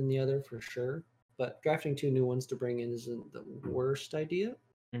better than the other for sure, but drafting 2 new ones to bring in isn't the worst idea.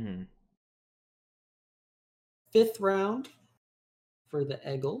 Mm-hmm. 5th round for the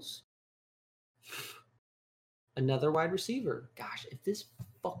Eagles. Another wide receiver. Gosh, if this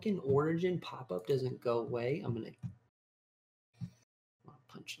fucking Origin pop-up doesn't go away, I'm gonna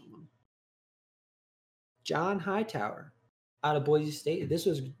punch someone. John Hightower out of Boise State. This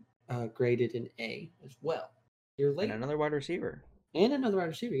was graded an A as well. You're late. And another wide receiver.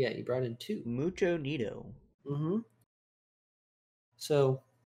 Yeah, you brought in 2. Mucho Nito. Mm-hmm. So,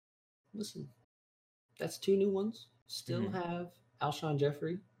 listen, that's 2 new ones. Still have Alshon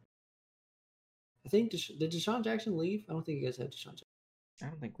Jeffrey. I think did Deshaun Jackson leave? I don't think you guys have Deshaun Jackson. I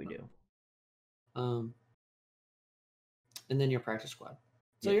don't think we do. And then your practice squad.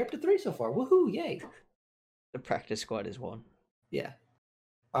 So you're up to 3 so far. Woohoo! Yay! The practice squad is 1. Yeah.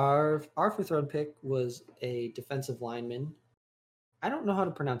 Our 5th round pick was a defensive lineman. I don't know how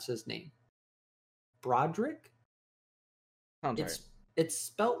to pronounce his name. Broderick? Sounds right. It's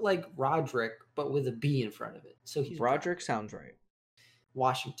spelt like Roderick, but with a B in front of it. So he's Broderick sounds right.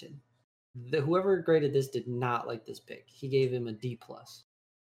 Washington. Whoever graded this did not like this pick. He gave him a D+.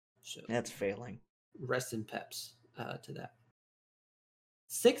 So that's failing. Rest in peps to that.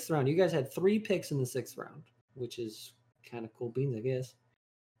 6th round. You guys had 3 picks in the 6th round, which is kind of cool beans, I guess.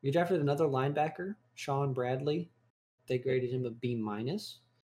 You drafted another linebacker, Sean Bradley. They graded him a B-.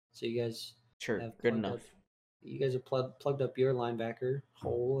 So you guys have good enough. You guys have plugged up your linebacker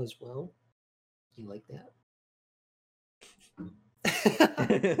hole as well. You like that?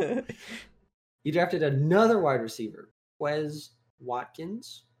 You drafted another wide receiver, Quez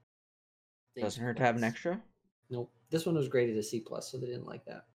Watkins. Doesn't hurt to have an extra. Nope. This one was graded a C+, so they didn't like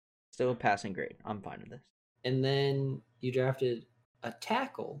that. Still a passing grade. I'm fine with this. And then you drafted a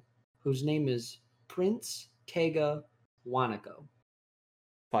tackle whose name is Prince Kega Wanako.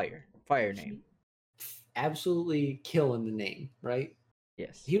 Fire name. Absolutely killing the name, right?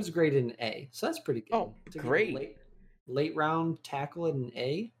 Yes. He was graded an A, so that's pretty good. Oh, great. Late round tackle at an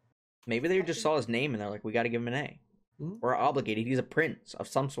A. Maybe they just saw his name and they're like, we got to give him an A. Mm-hmm. We're obligated. He's a prince of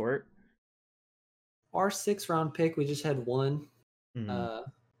some sort. Our 6th round pick, we just had one.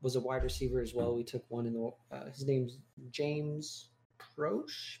 Was a wide receiver as well. We took one in the. His name's James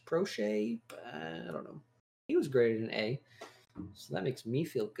Prochet. I don't know. He was graded an A, so that makes me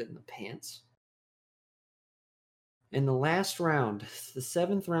feel good in the pants. In the last round, the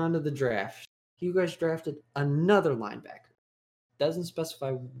 7th round of the draft, you guys drafted another linebacker. Doesn't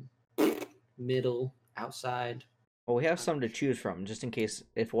specify middle, outside. Well, we have some to choose from, just in case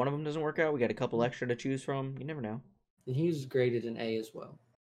if one of them doesn't work out, we got a couple extra to choose from. You never know. And he was graded an A as well.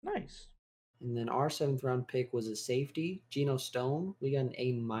 Nice. And then our 7th round pick was a safety, Geno Stone. We got an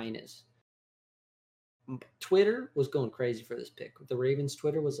A-. Twitter was going crazy for this pick. The Ravens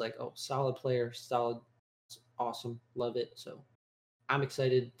Twitter was like, oh, solid player, solid, awesome, love it. So I'm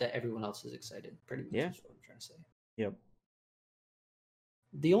excited that everyone else is excited. Pretty much is what I'm trying to say. Yep.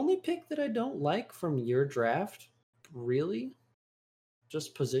 The only pick that I don't like from your draft, really,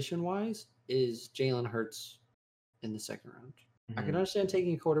 just position-wise, is Jalen Hurts in the 2nd round. Mm-hmm. I can understand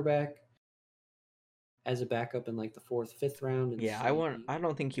taking a quarterback as a backup in like the 4th, 5th round. And yeah, I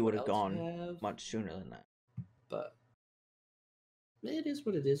don't think he would have gone much sooner than that. But it is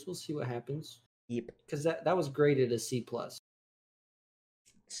what it is. We'll see what happens. Yep. Because that was graded a C+.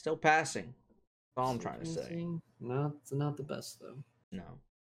 Still passing. That's all I'm trying to say. No, it's not the best though. No.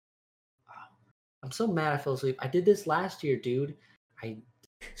 I'm so mad I fell asleep. I did this last year, dude.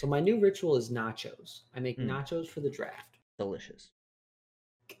 So my new ritual is nachos. I make nachos for the draft. Delicious.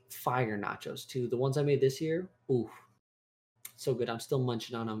 Fire nachos too. The ones I made this year, ooh, so good. I'm still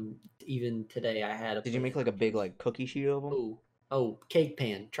munching on them even today. I had a. Did you make like a big like cookie sheet of them? Oh, cake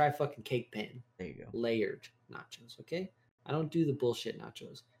pan. Try fucking cake pan. There you go. Layered nachos. Okay, I don't do the bullshit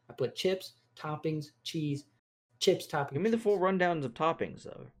nachos. I put chips, toppings, cheese, chips, toppings. Give me the full rundowns of toppings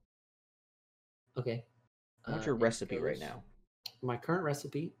though. Okay. What's your recipe right now? My current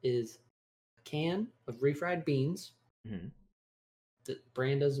recipe is a can of refried beans. Mm-hmm. The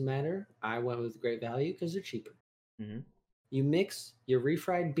brand doesn't matter. I went with Great Value because they're cheaper. Mm-hmm. You mix your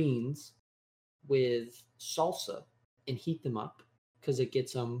refried beans with salsa and heat them up because it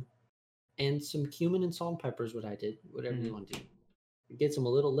gets them, and some cumin and salt and pepper is what I did, whatever you want to do. It gets them a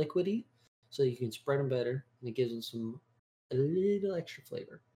little liquidy so you can spread them better, and it gives them a little extra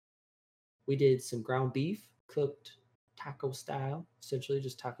flavor. We did some ground beef cooked taco style, essentially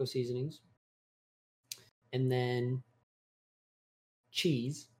just taco seasonings. And then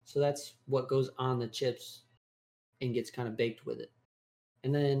cheese. So that's what goes on the chips and gets kind of baked with it.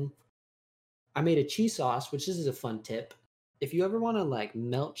 And then I made a cheese sauce, which this is a fun tip. If you ever want to like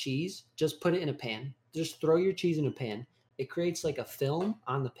melt cheese, just put it in a pan. Just throw your cheese in a pan. It creates like a film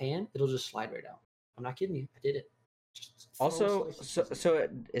on the pan. It'll just slide right out. I'm not kidding you. I did it. Also, so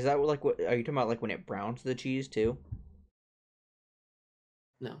is that like what are you talking about? Like when it browns the cheese too?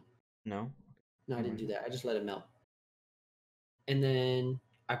 No, I didn't do that. I just let it melt, and then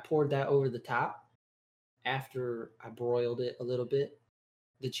I poured that over the top. After I broiled it a little bit,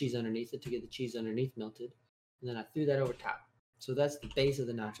 the cheese underneath it to get the cheese underneath melted, and then I threw that over top. So that's the base of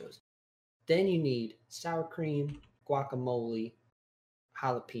the nachos. Then you need sour cream, guacamole,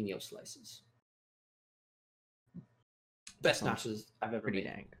 jalapeno slices. Best nachos I've ever made.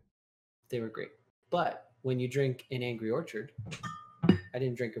 Dang. They were great. But when you drink an Angry Orchard, I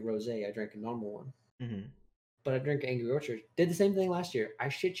didn't drink a rosé. I drank a normal one. Mm-hmm. But I drank Angry Orchard. Did the same thing last year. I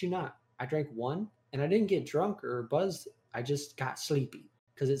shit you not. I drank one, and I didn't get drunk or buzzed. I just got sleepy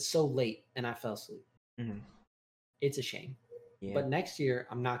because it's so late, and I fell asleep. Mm-hmm. It's a shame. Yeah. But next year,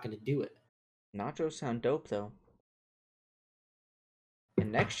 I'm not going to do it. Nachos sound dope, though.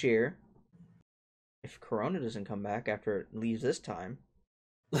 And next year, if Corona doesn't come back after it leaves this time,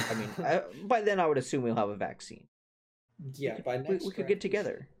 I mean, by then I would assume we'll have a vaccine. Yeah, we could get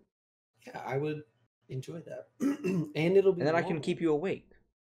together. Yeah, I would enjoy that. And it'll be. And then I can keep you awake.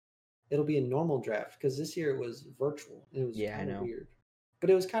 It'll be a normal draft because this year it was virtual. It was kind of weird, but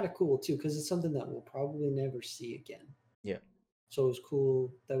it was kind of cool too because it's something that we'll probably never see again. Yeah. So it was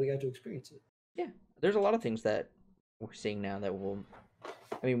cool that we got to experience it. Yeah, there's a lot of things that we're seeing now that we'll.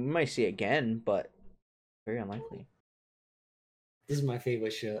 I mean, we might see again, but very unlikely. This is my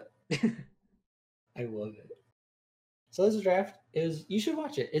favorite shit. I love it. So this draft is you should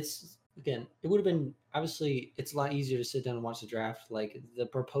watch it. It's again, it would have been obviously it's a lot easier to sit down and watch the draft. Like the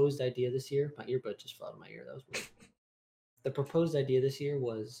proposed idea this year, my earbud just fell out of my ear. That was weird. The proposed idea this year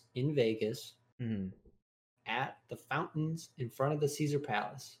was in Vegas at the fountains in front of the Caesar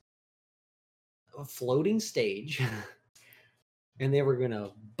Palace, a floating stage, and they were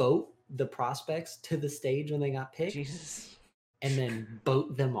gonna boat the prospects to the stage when they got picked. Jesus. And then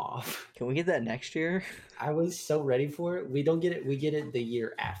boat them off. Can we get that next year? I was so ready for it. We don't get it. We get it the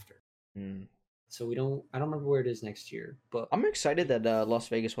year after. So we don't. I don't remember where it is next year, but I'm excited that Las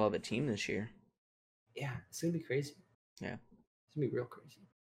Vegas will have a team this year. Yeah, it's gonna be crazy. Yeah, it's gonna be real crazy.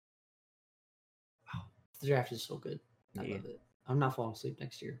 Wow, the draft is so good. I love it. I'm not falling asleep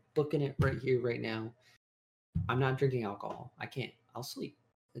next year. Booking it right here, right now. I'm not drinking alcohol. I can't. I'll sleep.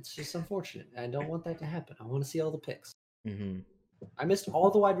 It's just unfortunate. I don't want that to happen. I want to see all the picks. I missed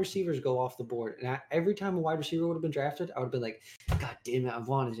all the wide receivers go off the board, and every time a wide receiver would have been drafted, I would have been like, "God damn it, I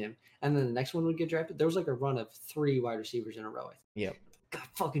wanted him." And then the next one would get drafted. There was like a run of 3 wide receivers in a row. Yep. God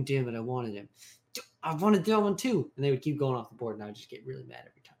fucking damn it, I wanted him. I wanted that one too, and they would keep going off the board, and I would just get really mad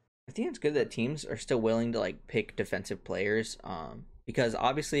every time. I think it's good that teams are still willing to like pick defensive players, because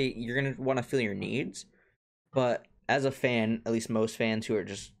obviously you're gonna want to fill your needs, but as a fan, at least most fans who are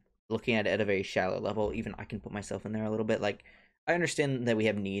just looking at it at a very shallow level, even I can put myself in there a little bit. Like, I understand that we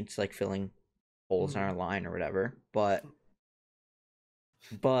have needs like filling holes in our line or whatever, but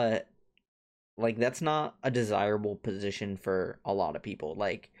like that's not a desirable position for a lot of people.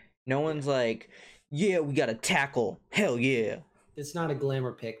 Like, no one's like, yeah, we got to tackle. Hell yeah. It's not a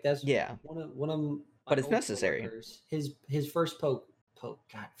glamour pick. That's one of but it's necessary. His first poke.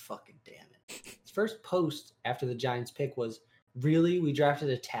 God fucking damn it! His first post after the Giants pick was, "Really, we drafted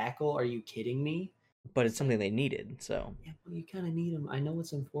a tackle? Are you kidding me?" But it's something they needed, so yeah. Well, you kind of need him. I know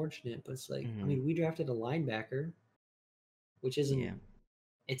it's unfortunate, but it's like I mean, we drafted a linebacker, which isn't.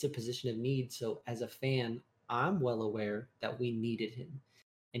 It's a position of need. So as a fan, I'm well aware that we needed him,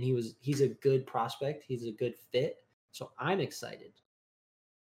 and he's a good prospect. He's a good fit. So I'm excited.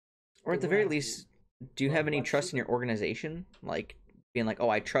 Or at the very least, do you have any trust in your organization? Like, being like, oh,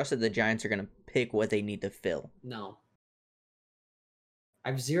 I trust that the Giants are going to pick what they need to fill. No.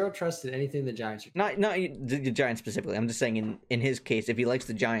 I have zero trust in anything the Giants are doing. Not the Giants specifically. I'm just saying in his case, if he likes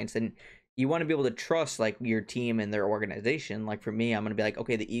the Giants, then you want to be able to trust like your team and their organization. Like for me, I'm going to be like,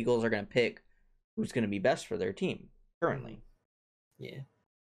 okay, the Eagles are going to pick who's going to be best for their team currently. Yeah.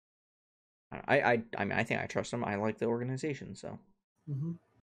 I mean, I think I trust them. I like the organization, so.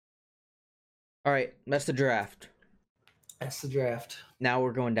 All right, that's the draft. That's the draft. Now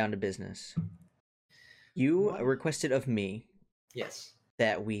we're going down to business. You requested of me, yes,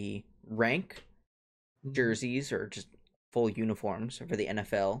 that we rank jerseys or just full uniforms for the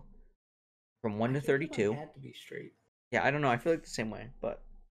NFL from 1 to 32. I had to be straight. Yeah, I don't know. I feel like the same way, but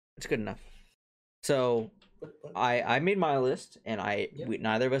it's good enough. So I made my list, and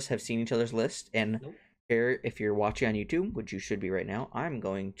neither of us have seen each other's list. And here, if you're watching on YouTube, which you should be right now, I'm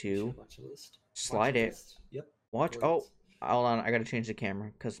going to slide it. Yep. Watch. Oh, hold on. I got to change the camera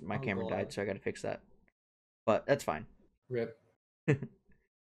because my camera died, so I got to fix that. But that's fine. Rip.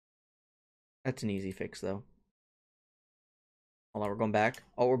 That's an easy fix, though. Hold on, we're going back.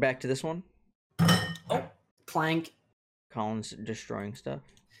 Oh, we're back to this one. Oh, clank. Colin's destroying stuff.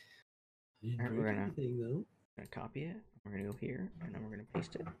 All right, we're gonna copy it. We're gonna go here, and then we're gonna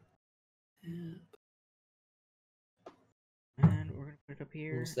paste it. Yeah. And we're gonna put it up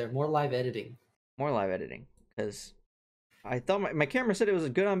here. Is there more live editing? More live editing, because I thought my camera said it was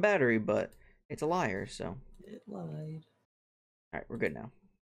good on battery, but it's a liar. So it lied. All right, we're good now.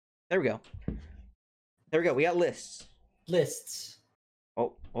 There we go. We got lists.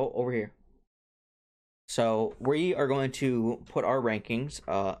 Oh, over here. So we are going to put our rankings.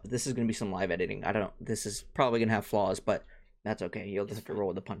 This is going to be some live editing. This is probably going to have flaws, but that's okay. You'll just have to roll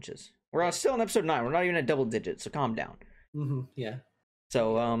with the punches. We're still on episode 9. We're not even at double digits, so calm down. Yeah.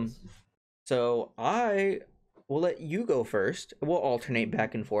 So I will let you go first. We'll alternate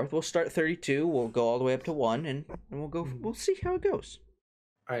back and forth. We'll start 32. We'll go all the way up to 1, and we'll go. We'll see how it goes.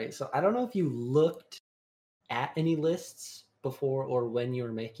 All right. So I don't know if you looked at any lists before or when you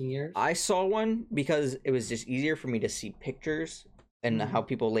were making yours. I saw one because it was just easier for me to see pictures and how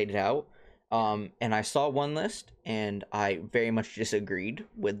people laid it out. And I saw one list, and I very much disagreed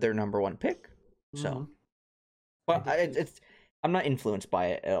with their number 1 pick. So, but I'm not influenced by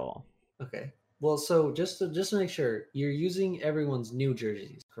it at all. Okay. Well, so just to make sure, you're using everyone's new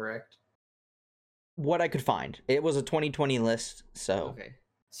jerseys, correct? What I could find. It was a 2020 list, so. Okay.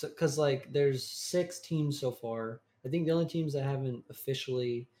 So, because like there's 6 teams so far. I think the only teams that haven't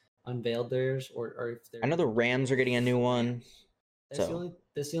officially unveiled theirs, or if they're. I know the Rams are getting a new one. So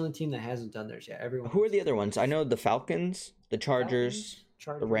that's the only team that hasn't done theirs yet. Everyone. who are the other ones? I know the Falcons, the Chargers,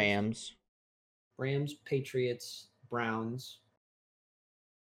 the Rams, Patriots, Browns,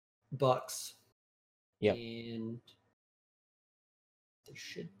 Bucks. Yep. And there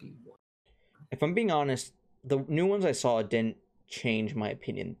should be one. If I'm being honest, the new ones I saw didn't change my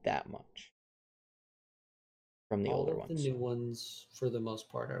opinion that much from the older ones. The new ones, for the most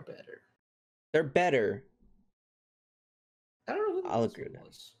part, are better. They're better. I don't know who I'll agree with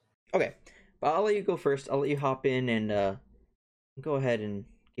that. Okay, but I'll let you go first. I'll let you hop in and go ahead and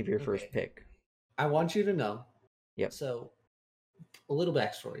give your first pick. I want you to know. Yep. So, a little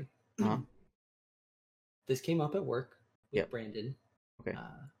backstory. Uh-huh. This came up at work with Brandon. Okay.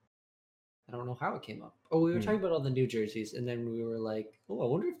 I don't know how it came up. Oh, we were talking about all the new jerseys, and then we were like, "Oh, I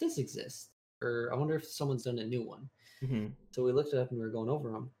wonder if this exists, or I wonder if someone's done a new one." Mm-hmm. So we looked it up and we were going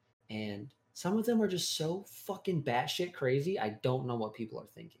over them, and some of them are just so fucking batshit crazy. I don't know what people are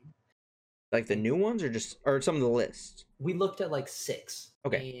thinking. Like the new ones, or some of the lists? We looked at like 6.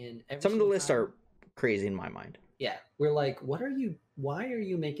 Okay. And some of the lists are crazy in my mind. Yeah, we're like, why are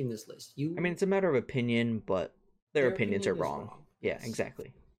you making this list? I mean, it's a matter of opinion, but their opinions are wrong. Yeah,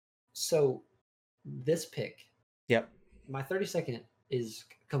 exactly. So this pick, my 32nd is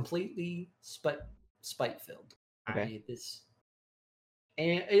completely spite filled. Okay.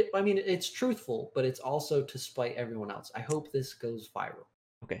 It's truthful, but it's also to spite everyone else. I hope this goes viral.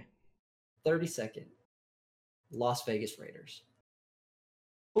 Okay. 32nd, Las Vegas Raiders.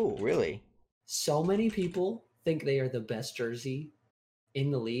 Oh, really? So many people think they are the best jersey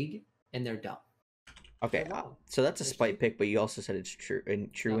in the league, and they're dumb. Okay, so that's a spite pick, but you also said it's true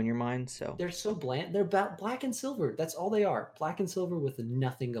in your mind. So they're so bland. They're black and silver. That's all they are. Black and silver with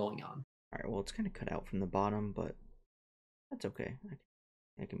nothing going on. All right. Well, it's kind of cut out from the bottom, but that's okay.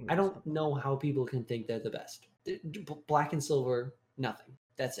 I don't know how people can think they're the best. Black and silver, nothing.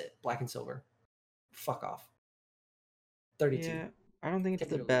 That's it. Black and silver. Fuck off. 32. Yeah, I don't think it's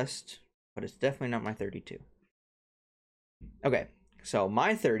the best, but it's definitely not my 32. Okay, so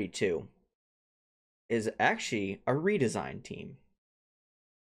my 32 is actually a redesign team.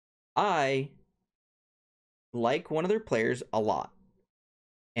 I like one of their players a lot,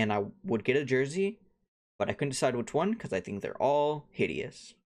 and I would get a jersey, but I couldn't decide which one because I think they're all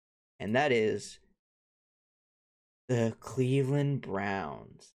hideous. And that is the Cleveland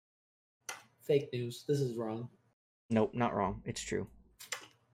Browns. Fake news. This is wrong. Nope, not wrong. It's true.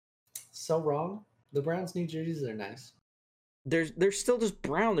 So wrong. The Browns' new jerseys are nice. They're still just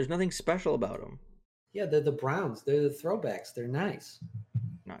brown. There's nothing special about them. Yeah, they're the Browns. They're the throwbacks. They're nice.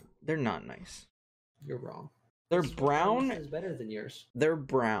 They're not nice. You're wrong. They're brown. Is better than yours. They're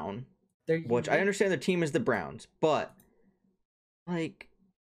brown. Which I understand their team is the Browns, but like,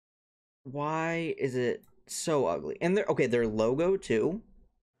 why is it so ugly? And their logo too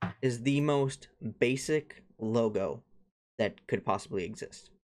is the most basic logo that could possibly exist.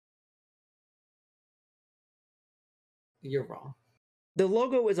 You're wrong. The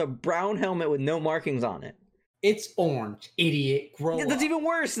logo is a brown helmet with no markings on it. It's orange, idiot. Grow up. That's even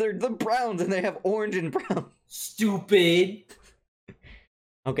worse. They're the Browns and they have orange and brown. Stupid.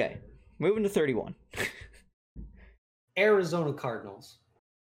 Okay, moving to 31. Arizona Cardinals.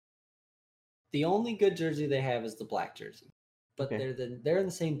 The only good jersey they have is the black jersey, but they're in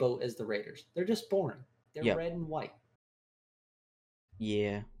the same boat as the Raiders. They're just boring. They're red and white.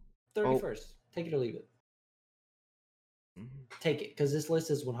 Yeah. 31st. Take it or leave it. Take it, because this list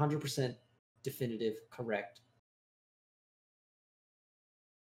is 100% definitive, correct.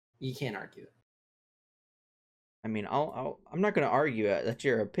 You can't argue it. I mean, I'm not going to argue it. That's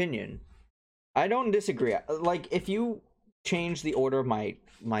your opinion. I don't disagree. Like, if you change the order of my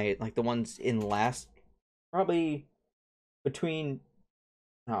like the ones in last, probably between,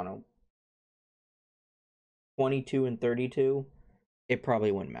 I don't know, 22 and 32, it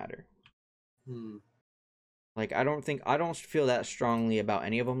probably wouldn't matter. Like, I don't feel that strongly about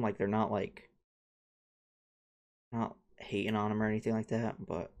any of them. Like, they're not hating on them or anything like that,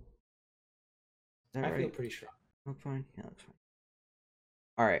 but I feel pretty strong. That's fine. Yeah, that's fine.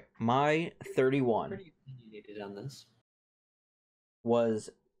 All right, my 31 pretty opinionated on this was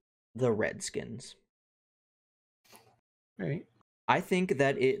the Redskins. All right. I think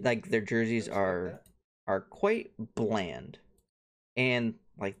that their jerseys are quite bland, and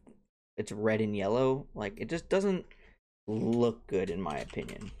like it's red and yellow. Like, it just doesn't look good in my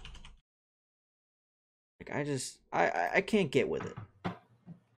opinion. Like, I can't get with it.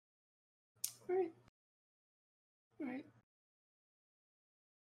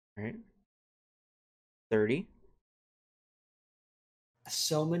 All right. 30.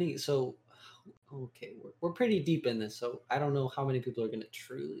 So Okay, we're pretty deep in this, so I don't know how many people are going to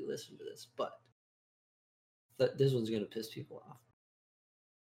truly listen to this, but this one's going to piss people off.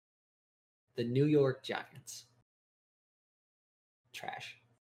 The New York Giants. Trash.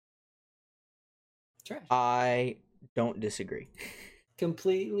 Trash. I don't disagree.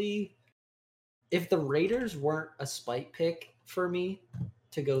 Completely. If the Raiders weren't a spite pick for me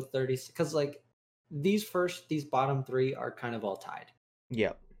to go 30, because like these bottom three are kind of all tied.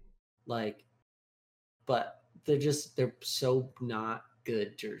 Yep. Like, but they're so not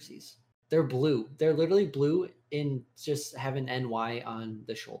good jerseys. They're blue. They're literally blue and just have an NY on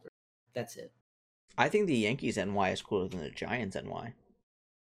the shoulder. That's it. I think the Yankees NY is cooler than the Giants NY.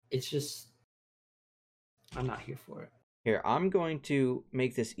 It's just, I'm not here for it. Here, I'm going to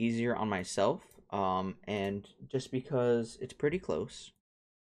make this easier on myself. And just because it's pretty close,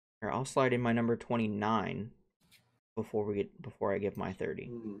 here, I'll slide in my number 29 before I give my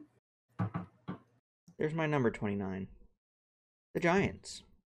 30. There's my number 29. The Giants.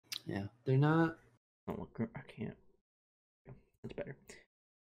 Yeah, they're not. Oh, I can't. That's better.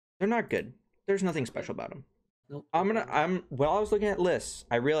 They're not good. There's nothing special about them. Nope. While I was looking at lists,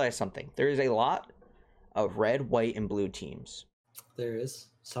 I realized something. There is a lot of red, white, and blue teams. There is.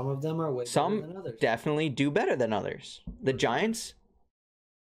 Some of them are way better than others. Definitely do better than others. The Giants,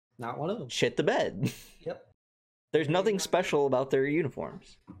 not one of them. Shit the bed. Yep. There's nothing special about their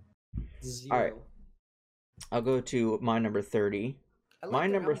uniforms. Zero. All right. I'll go to my number 30. Like my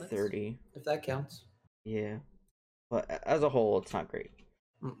number helmets, 30. If that counts. Yeah. But as a whole, it's not great.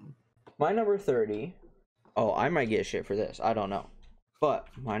 Mm-mm. My number 30. Oh, I might get shit for this. I don't know. But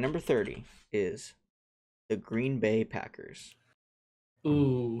my number 30 is the Green Bay Packers.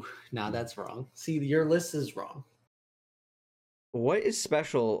 Ooh, nah, that's wrong. See, your list is wrong. What is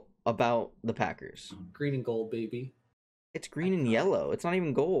special about the Packers? Green and gold, baby. It's green and yellow. It's not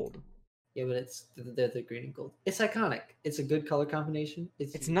even gold. Yeah, but they're the green and gold. It's iconic. It's a good color combination.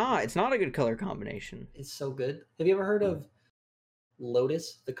 It's not. It's not a good color combination. It's so good. Have you ever heard of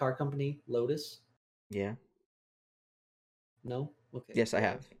Lotus, the car company Lotus? Yeah. No? Okay. Yes, I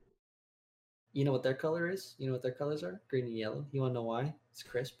have. You know what their color is? You know what their colors are? Green and yellow. You want to know why? It's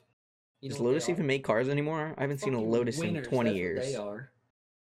crisp. Does Lotus even make cars anymore? I haven't seen a Lotus in 20 years. They are.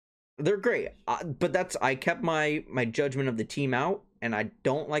 They're great, but I kept my judgment of the team out, and I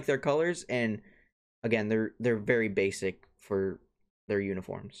don't like their colors. And again, they're very basic for their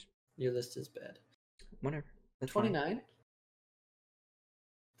uniforms. Your list is bad. Whatever. That's 29. Fine.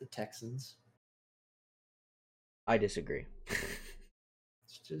 The Texans. I disagree.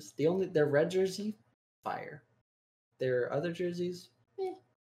 It's just their red jersey, fire. Their other jerseys, eh.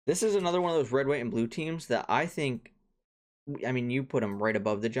 This is another one of those red, white, and blue teams that I think. I mean, you put them right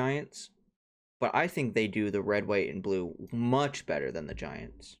above the Giants, but I think they do the red, white, and blue much better than the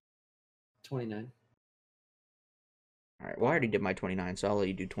Giants. 29. All right. Well, I already did my 29, so I'll let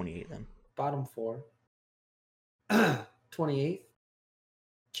you do 28 then. Bottom four. 28.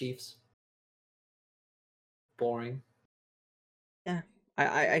 Chiefs. Boring. Yeah,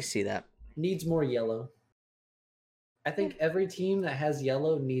 I see that. Needs more yellow. I think every team that has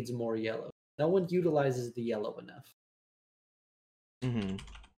yellow needs more yellow. No one utilizes the yellow enough. Mm-hmm.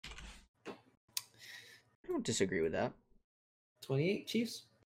 I don't disagree with that. 28 Chiefs.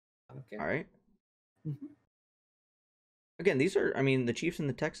 I don't care. All right. Mm-hmm. Again, the Chiefs and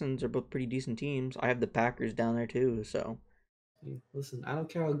the Texans are both pretty decent teams. I have the Packers down there too, so. Listen, I don't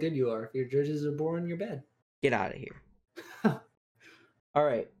care how good you are. If your jerseys are boring, you're bad. Get out of here. All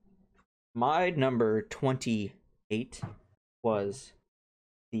right. My number 28 was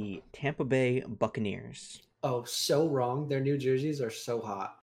the Tampa Bay Buccaneers. Oh, so wrong. Their new jerseys are so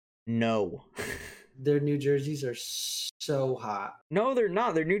hot. No. Their new jerseys are so hot. No, they're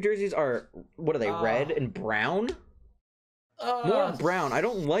not. Their new jerseys are, what are they, red and brown? More brown. I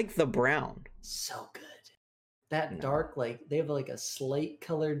don't like the brown. So good. That dark, they have like a slate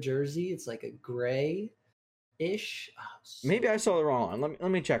colored jersey. It's like a gray-ish. Oh, maybe I saw the wrong one.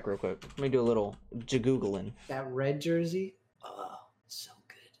 Let me check real quick. Let me do a little Googling. That red jersey. Oh, so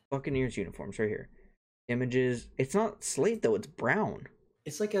good. Buccaneers uniforms right here. Images. It's not slate though. It's brown.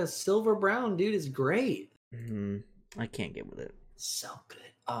 It's like a silver brown, dude. It's great. I can't get with it. So good.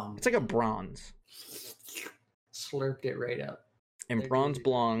 It's like a bronze. Slurped it right up. And bronze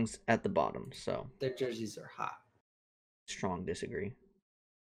belongs at the bottom, so. Their jerseys are hot. Strong disagree.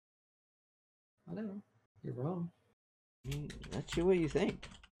 I don't know. You're wrong. That's what you think.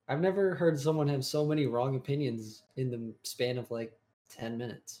 I've never heard someone have so many wrong opinions in the span of 10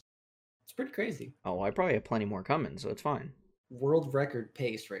 minutes. It's pretty crazy. Oh, I probably have plenty more coming, so it's fine. World record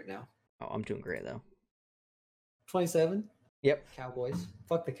pace right now. Oh, I'm doing great though. 27. Yep. Cowboys.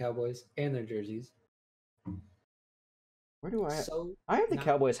 Fuck the Cowboys and their jerseys. Where do I? So I have the not,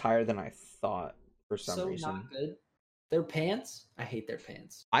 Cowboys higher than I thought for some so reason. not good. Their pants. I hate their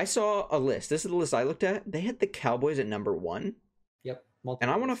pants. I saw a list. This is the list I looked at. They had the Cowboys at number 1. Yep. And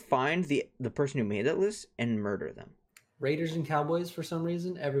I want to find the person who made that list and murder them. Raiders and Cowboys, for some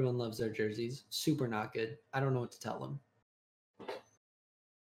reason, everyone loves their jerseys. Super not good. I don't know what to tell them.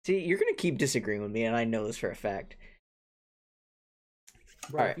 See, you're gonna keep disagreeing with me, and I know this for a fact.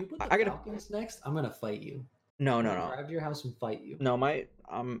 Bro, if you put the Falcons next, I'm gonna fight you. No. Drive to your house and fight you. No, my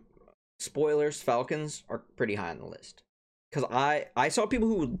spoilers. Falcons are pretty high on the list because I saw people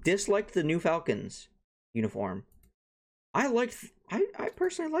who disliked the new Falcons uniform. I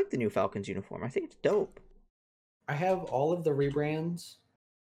personally like the new Falcons uniform. I think it's dope. I have all of the rebrands.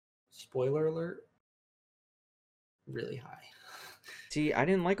 Spoiler alert. Really high. See, I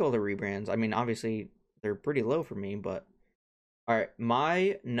didn't like all the rebrands. I mean, obviously they're pretty low for me, but all right,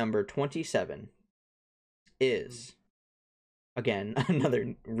 my number 27 is again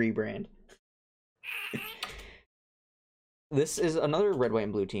another rebrand. This is another red, white,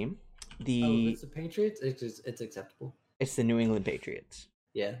 and blue team. It's the Patriots. It's acceptable. It's the New England Patriots.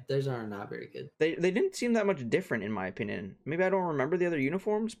 Yeah, theirs are not very good. They didn't seem that much different in my opinion. Maybe I don't remember the other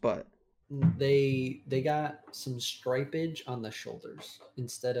uniforms, but they got some stripage on the shoulders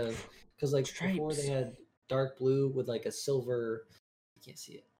instead of because like Stripes. Before they had dark blue with like a silver. You can't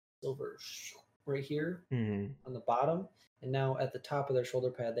see it. Silver right here on the bottom, and now at the top of their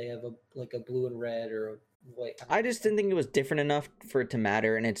shoulder pad they have a blue and red or a white. I just didn't think it was different enough for it to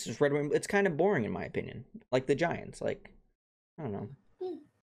matter, and it's just red. It's kind of boring in my opinion. Like the Giants, like I don't know.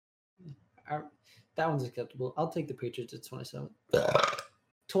 That one's acceptable. I'll take the Patriots at 27.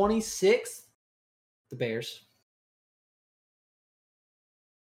 26th, the Bears.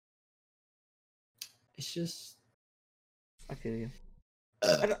 It's just. I feel you.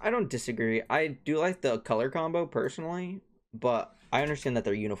 I don't disagree. I do like the color combo personally, but I understand that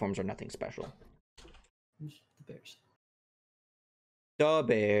their uniforms are nothing special. The Bears. The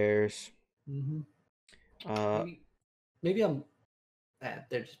Bears. Mm-hmm. Maybe I'm.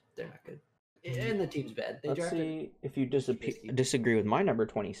 They're not good. And the team's bad. Let's see if you disagree with my number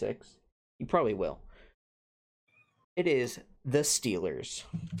 26. You probably will. It is the Steelers.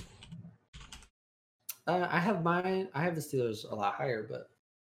 I have the Steelers a lot higher, but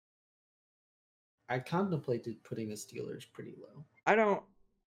I contemplated putting the Steelers pretty low.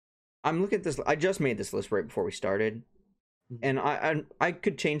 I'm looking at this. I just made this list right before we started, and I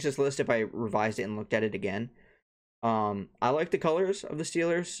could change this list if I revised it and looked at it again. I like the colors of the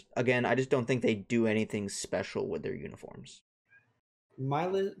Steelers. Again, I just don't think they do anything special with their uniforms. My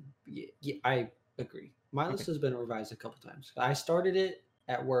list, yeah, I agree. My list has been revised a couple times. I started it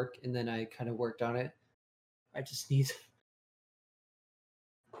at work, and then I kind of worked on it. I just need.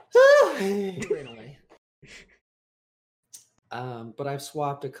 It ran away. But I've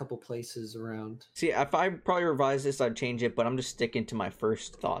swapped a couple places around. See, if I probably revise this, I'd change it, but I'm just sticking to my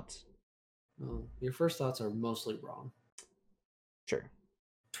first thoughts. Oh, your first thoughts are mostly wrong. Sure.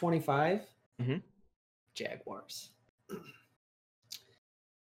 25? Jaguars.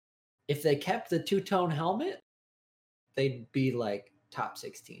 If they kept the two-tone helmet, they'd be like top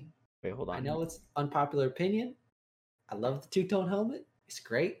 16. Wait, hold on. I know it's unpopular opinion. I love the two-tone helmet. It's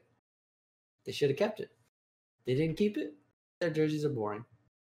great. They should have kept it. They didn't keep it. Their jerseys are boring.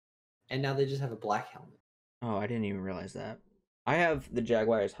 And now they just have a black helmet. Oh, I didn't even realize that. I have the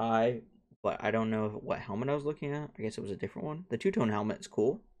Jaguars high, but I don't know what helmet I was looking at. I guess it was a different one. The two-tone helmet is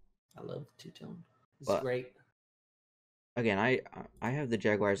cool. I love two-tone. It's great. Again, I have the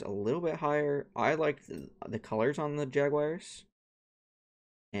Jaguars a little bit higher. I like the colors on the Jaguars.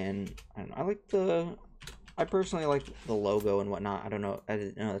 And I personally like the logo and whatnot. I don't know. I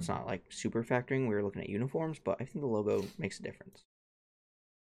didn't know that's not like super factoring. We were looking at uniforms, but I think the logo makes a difference.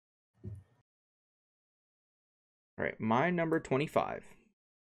 All right, my number 25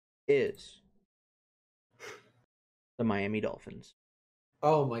 is the Miami Dolphins.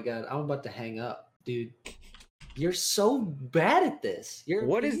 Oh my god, I'm about to hang up, dude. You're so bad at this.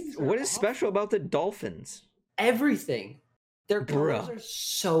 What is special about the Dolphins? Everything. Their colors are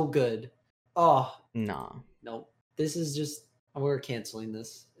so good. Oh. Nah. Nope. This is just we're canceling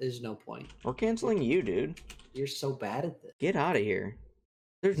this. There's no point. We're canceling you, dude. You're so bad at this. Get out of here.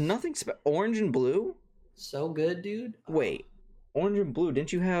 There's nothing orange and blue? So good, dude. Wait. Orange and blue.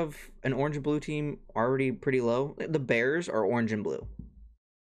 Didn't you have an orange and blue team already pretty low? The Bears are orange and blue.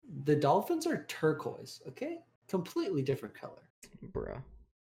 The Dolphins are turquoise, okay? Completely different color. Bruh.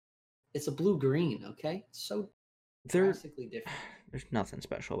 It's a blue-green, okay? So drastically different. There's nothing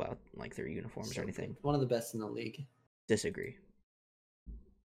special about like their uniforms or anything. One of the best in the league. Disagree.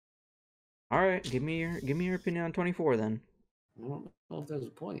 All right, give me your opinion on 24 then. I don't know if there's a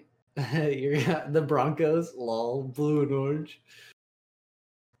point. You're the Broncos, lol, blue and orange.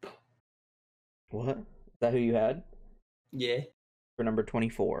 What? Is that who you had? Yeah. For number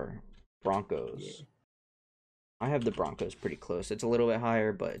 24, Broncos. Yeah. I have the Broncos pretty close. It's a little bit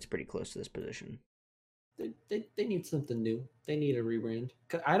higher, but it's pretty close to this position. They need something new. They need a rebrand.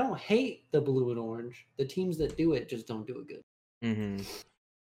 I don't hate the blue and orange. The teams that do it just don't do it good. Mm-hmm.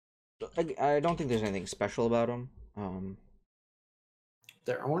 I don't think there's anything special about them.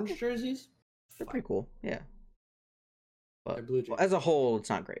 Their orange jerseys, they're pretty cool. Yeah. But blue jerseys. As a whole, it's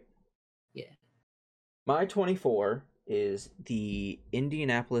not great. Yeah. My 24 is the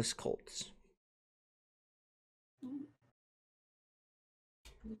Indianapolis Colts.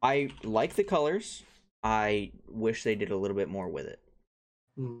 I like the colors. I wish they did a little bit more with it.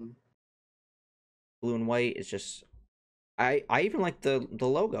 Mm. Blue and white is just. I even like the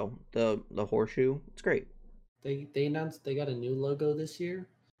logo, the horseshoe. It's great. They announced they got a new logo this year.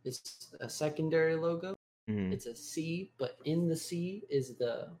 It's a secondary logo. Mm-hmm. It's a C, but in the C is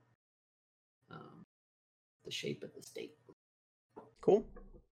the shape of the state. Cool.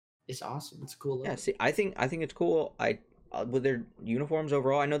 It's awesome. It's a cool logo. Yeah. See, I think it's cool. With their uniforms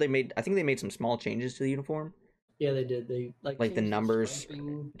overall, I know they made some small changes to the uniform. Yeah, they did. They like the numbers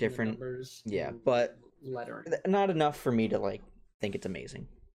different. Yeah, but lettering. Not enough for me to think it's amazing.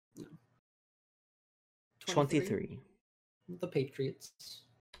 No. 23. The Patriots.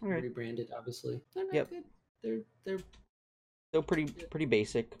 All right. Rebranded, obviously. They're not yep. good. They're still pretty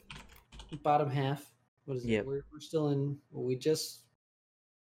basic. Bottom half. What is it? Yep. We're still in. Well, we just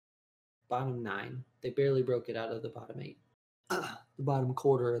bottom 9. They barely broke it out of the bottom 8. The bottom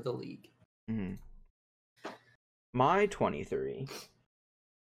quarter of the league. Mm-hmm. My 23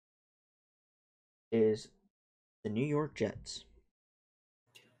 is the New York Jets.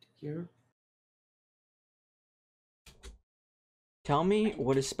 Here. Tell me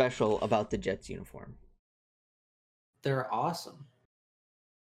what is special about the Jets uniform. They're awesome.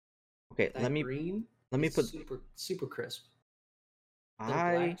 Okay, that let me put super crisp.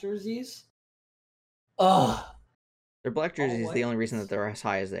 Their black jerseys. Oh, their black jerseys is the only reason that they're as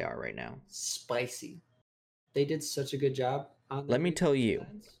high as they are right now. Spicy. They did such a good job on. Let me tell you,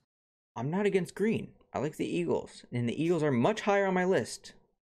 I'm not against green. I like the Eagles, and the Eagles are much higher on my list,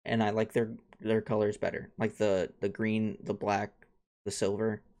 and I like their colors better, like the green, the black, the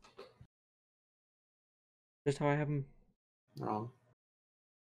silver. Just how I have them. Wrong.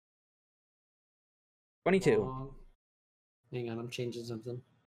 22. Wrong. Hang on, I'm changing something.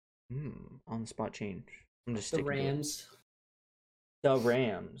 On the spot change. I'm just the Rams. The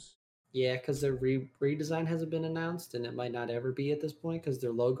Rams. Yeah, because their redesign hasn't been announced, and it might not ever be at this point because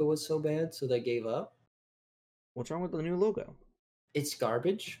their logo was so bad, so they gave up. What's wrong with the new logo? It's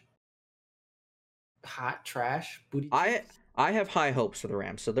garbage. Hot trash. Booty. I have high hopes for the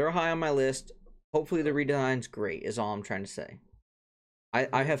Rams, so they're high on my list. Hopefully the redesign's great, is all I'm trying to say.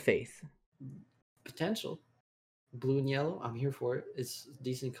 I have faith. Potential. Blue and yellow, I'm here for it. It's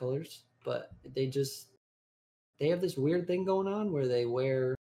decent colors, but they have this weird thing going on where they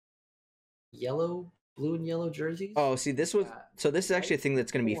wear blue and yellow jerseys. Oh, see, this is actually a thing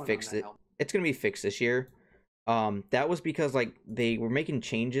that's going to be fixed. It's going to be fixed this year. That was because they were making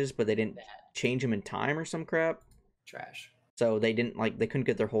changes, but they didn't change them in time or some crap. Trash. So they couldn't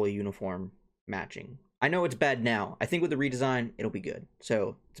get their whole uniform matching. I know it's bad now. I think with the redesign, it'll be good.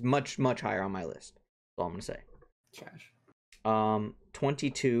 So it's much, much higher on my list. That's all I'm gonna say. Trash.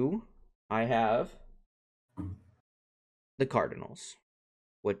 22. I have the Cardinals,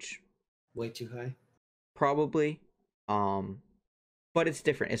 which way too high. Probably. But it's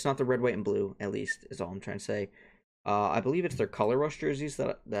different. It's not the red, white, and blue. At least is all I'm trying to say. I believe it's their color rush jerseys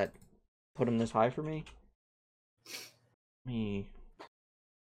that put them this high for me. Let me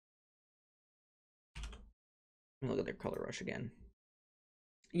look at their color rush again.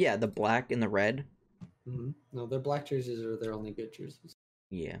 Yeah, the black and the red. Mm-hmm. No, their black jerseys are their only good jerseys.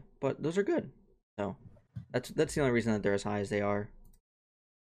 Yeah, but those are good. So that's the only reason that they're as high as they are.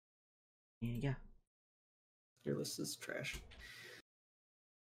 Yeah. Your list is trash.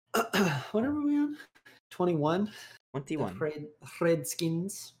 What are we on? 21. 21.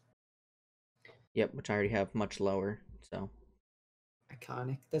 Redskins. Yep, which I already have much lower. So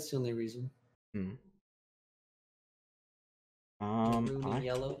iconic. That's the only reason. Maroon and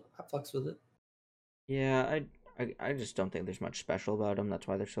yellow. I fucks with it. Yeah, I just don't think there's much special about them. That's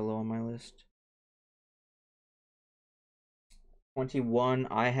why they're so low on my list. 21.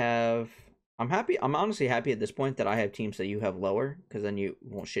 I'm happy. I'm honestly happy at this point that I have teams that you have lower, because then you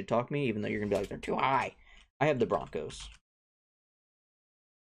won't shit talk me, even though you're gonna be like they're too high. I have the Broncos.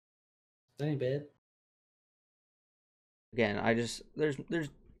 That ain't bad. Again, I just there's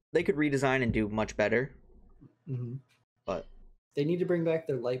they could redesign and do much better, but they need to bring back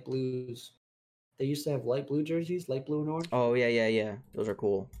their light blues. They used to have light blue jerseys, light blue and orange. Oh yeah. Those are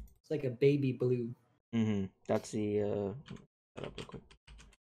cool. It's like a baby blue. That's the set up real quick.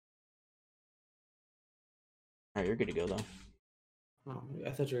 Alright, you're good to go though. Oh,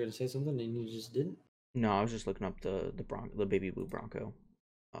 I thought you were gonna say something and you just didn't. No, I was just looking up the baby blue Bronco.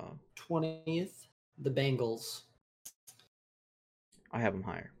 20th, the Bengals. I have them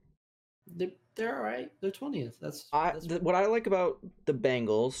higher. They're all right. They're 20th. That's what I like about the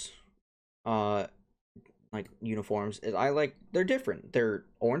Bengals, like uniforms, is they're different. They're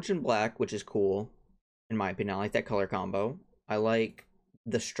orange and black, which is cool, in my opinion. I like that color combo. I like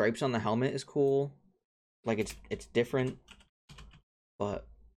the stripes on the helmet is cool. Like it's different, but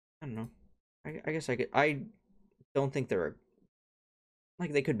I don't know. I guess I don't think they're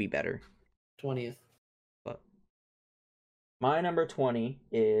like they could be better. 20th. But my number 20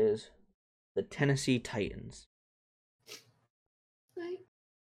 is the Tennessee Titans. Right.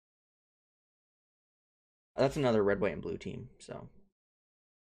 That's another red, white, and blue team. So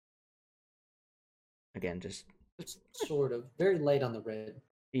again, just it's sort of very light on the red.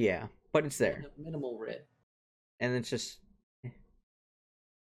 Yeah, but it's there. Minimal red. And it's just.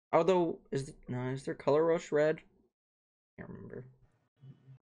 Although is there color rush red? I can't remember.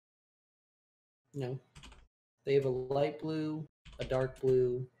 No, they have a light blue, a dark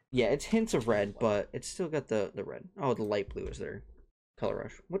blue. Yeah, it's hints of red, but it's still got the red. Oh, the light blue is their color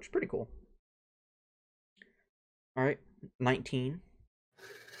rush, which is pretty cool. All right, 19.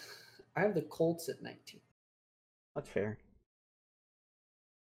 I have the Colts at 19. That's fair.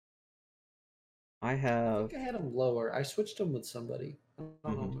 I think I had them lower. I switched them with somebody.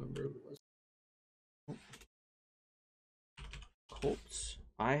 I don't remember who it was. Colts.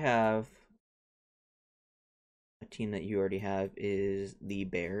 I have a team that you already have is the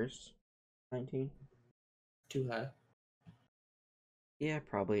Bears. 19. Too high. Yeah,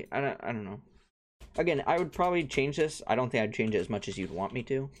 probably. I don't know. Again, I would probably change this. I don't think I'd change it as much as you'd want me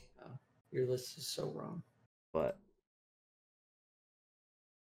to. Oh, your list is so wrong. But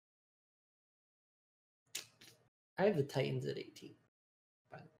I have the Titans at 18.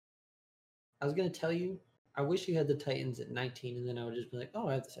 But I was going to tell you, I wish you had the Titans at 19, and then I would just be like, oh,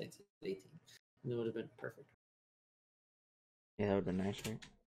 I have the Titans at 18. And it would have been perfect. Yeah, that would have been nice, right?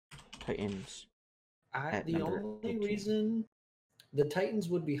 Titans. The only reason the Titans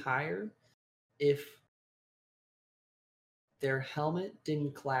would be higher if their helmet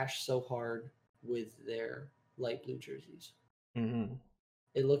didn't clash so hard with their light blue jerseys.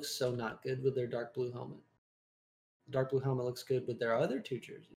 It looks so not good with their dark blue helmet. Dark blue helmet looks good with their other two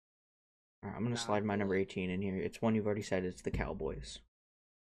jerseys. All right, I'm going to slide my number 18 in here. It's one you've already said. It's the Cowboys.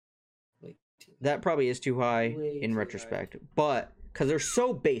 That probably is too high in retrospect. But, because they're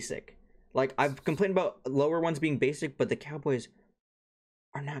so basic. Like, I've complained about lower ones being basic, but the Cowboys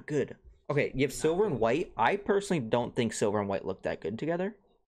are not good. Okay, you have silver and white. I personally don't think silver and white look that good together.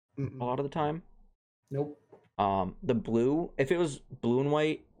 A lot of the time. Nope. The blue, if it was blue and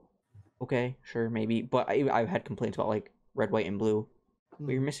white, okay, sure, maybe. But I've had complaints about, like, red, white, and blue.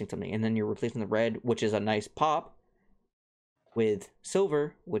 But you're missing something. And then you're replacing the red, which is a nice pop, with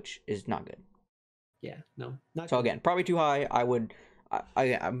silver, which is not good. Yeah, no. Not so good. Again, probably too high. I would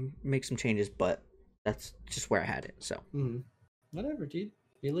I make some changes, but that's just where I had it. So whatever, dude.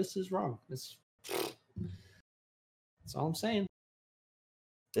 Your list is wrong. That's all I'm saying.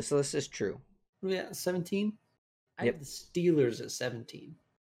 This list is true. Yeah, 17. I have the Steelers at 17.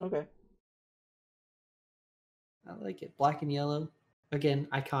 Okay. I like it. Black and yellow. Again,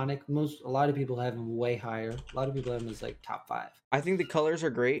 iconic. A lot of people have them way higher. A lot of people have them as like top 5. I think the colors are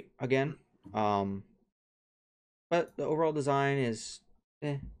great. Again, but the overall design is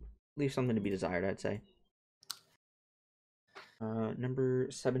leaves something to be desired, I'd say. Number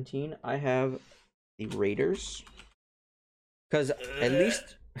 17, I have the Raiders. Because at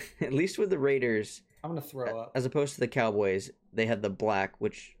least with the Raiders, I'm gonna throw up. As opposed to the Cowboys, they had the black,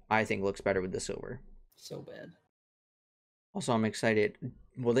 which I think looks better with the silver. So bad. Also, I'm excited.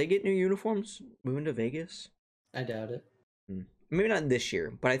 Will they get new uniforms moving to Vegas? I doubt it. Maybe not this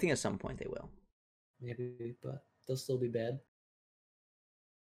year, but I think at some point they will. Maybe, but they'll still be bad.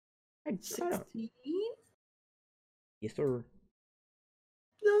 16? Yes, sir.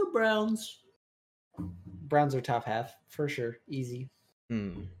 No, Browns. Browns are top half, for sure. Easy.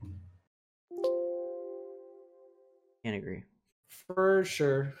 Can't agree. For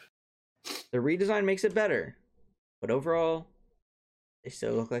sure. The redesign makes it better. But overall, they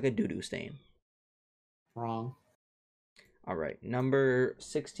still look like a doo-doo stain. Wrong. All right, number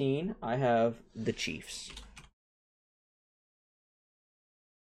 16, I have the Chiefs.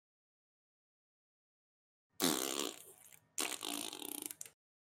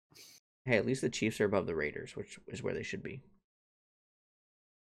 Hey, at least the Chiefs are above the Raiders, which is where they should be.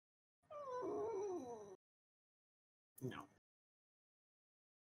 No.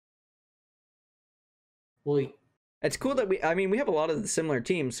 Well, It's cool that we have a lot of the similar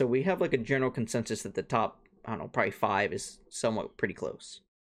teams, so we have like a general consensus that the top, I don't know, probably 5 is somewhat pretty close.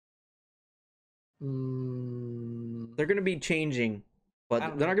 They're going to be changing, but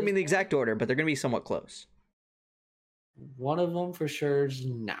they're not going to be in the exact order, but they're going to be somewhat close. One of them for sure is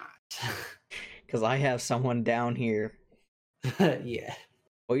not. Because I have someone down here. Yeah.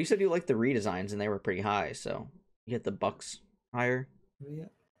 Well, you said you liked the redesigns, and they were pretty high, so you get the Bucks higher. Yeah,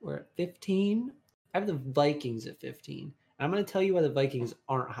 we're at 15. I have the Vikings at 15. I'm going to tell you why the Vikings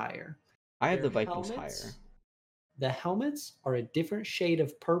aren't higher. I have the Vikings higher. The helmets are a different shade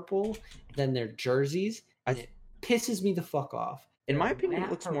of purple than their jerseys, and it pisses me the fuck off. In my opinion, it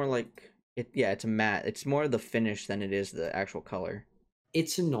looks more like it's a matte. It's more the finish than it is the actual color.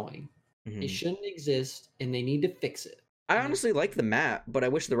 It's annoying. It shouldn't exist, and they need to fix it. I honestly like the matte, but I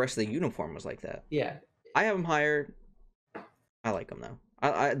wish the rest of the uniform was like that. Yeah, I have them higher. I like them though.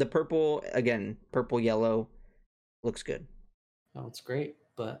 I the purple, again, purple yellow looks good. Oh, it's great,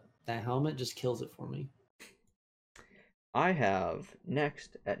 but that helmet just kills it for me. I have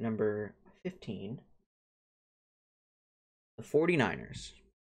next at number 15 the 49ers.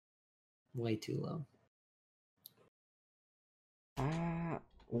 Way too low.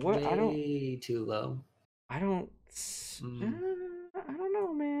 What? Way too low. I don't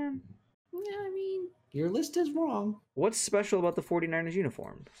know, man. Yeah, I mean, your list is wrong. What's special about the 49ers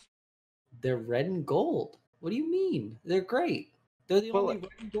uniforms? They're red and gold. What do you mean? They're great. They're the only red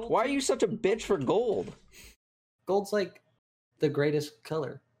and gold. Why are you such a bitch for gold? Gold's like the greatest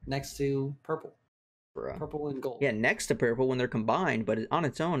color next to purple. Bruh. Purple and gold. Yeah, next to purple when they're combined, but on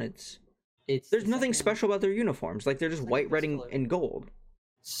its own, there's nothing special about their uniforms. Like, they're just white, red, and gold.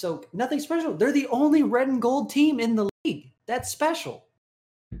 So, nothing special. They're the only red and gold team in the league. That's special.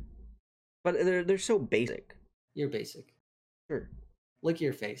 But they're so basic. You're basic. Sure. Look at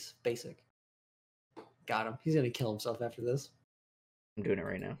your face. Basic. Got him. He's going to kill himself after this. I'm doing it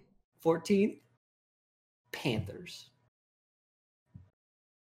right now. 14th, Panthers.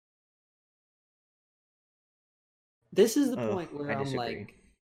 This is the point where I'm like,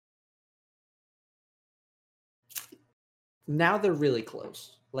 now they're really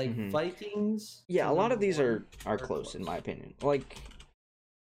close. Like Vikings. Yeah, a lot of these are close in my opinion. Like,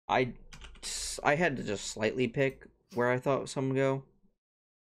 I had to just slightly pick where I thought some would go.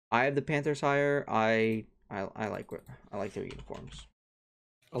 I have the Panthers higher. I like their uniforms.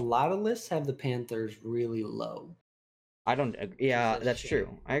 A lot of lists have the Panthers really low. I don't. Yeah, that's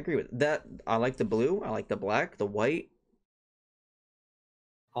true. I agree with that. I like the blue. I like the black, the white.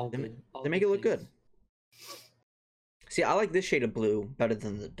 They make it look good. See, I like this shade of blue better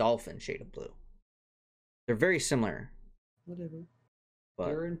than the Dolphin shade of blue. They're very similar. Whatever. But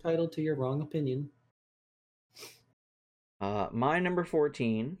you're entitled to your wrong opinion. My number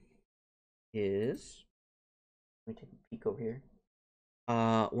 14 is. Let me take a peek over here.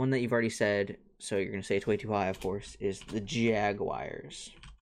 One that you've already said, so you're gonna say it's way too high, of course, is the Jaguars.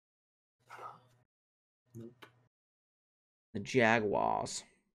 Nope. The Jaguars.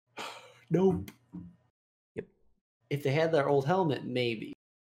 Nope. Yep. If they had their old helmet, maybe.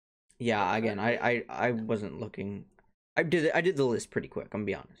 Yeah, again, I wasn't looking. I did the list pretty quick, I'm gonna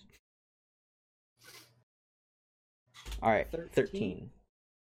be honest. Alright, 13.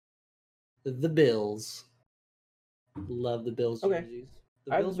 The Bills. Love the Bills jerseys.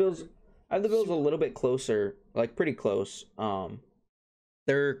 I have the Bills a little bit closer, like pretty close.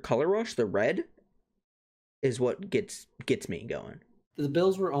 Their color rush, the red, is what gets me going. The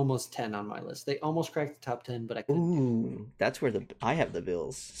Bills were almost 10 on my list. They almost cracked the top 10, but I couldn't. Ooh, that's where I have the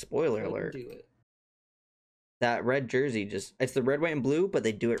Bills. Spoiler alert. Do it. That red jersey it's the red, white, and blue, but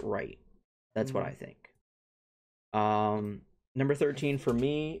they do it right. That's what I think. Number 13 for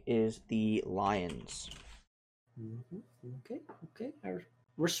me is the Lions. Okay.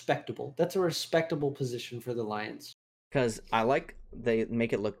 Respectable. That's a respectable position for the Lions. Because they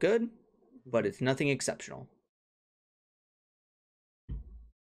make it look good, but it's nothing exceptional.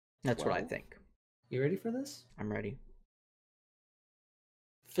 That's what I think. You ready for this? I'm ready.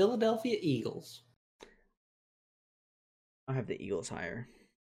 Philadelphia Eagles. I have the Eagles higher.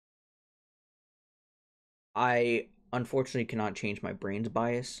 I unfortunately cannot change my brain's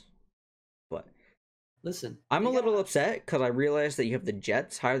bias, but listen, I'm a little upset because I realized that you have the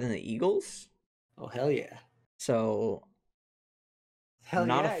Jets higher than the Eagles. Oh, hell yeah. So, Hell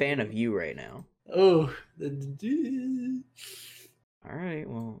not a yeah, fan dude. of you right now. Oh. All right,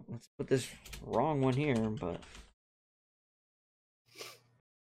 well, let's put this wrong one here, but.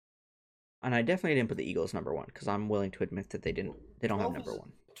 And I definitely didn't put the Eagles number one because I'm willing to admit that they don't have number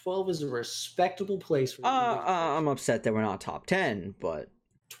one. 12 is a respectable place for the Eagles. I'm upset that we're not top 10, but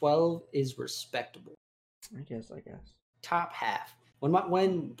 12 is respectable. I guess. Top half. When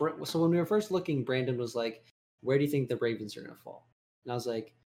we were first looking, Brandon was like, "Where do you think the Ravens are going to fall?" And I was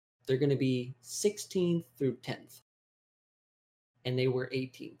like, "They're going to be 16th through 10th," and they were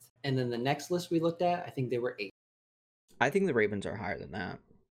 18th. And then the next list we looked at, I think they were 8th. I think the Ravens are higher than that.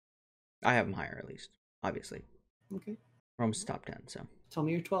 I have them higher at least, obviously. Okay. We're almost top 10, so. Tell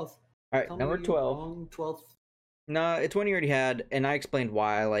me your 12th. All right, number 12. 12th. No, it's one you already had, and I explained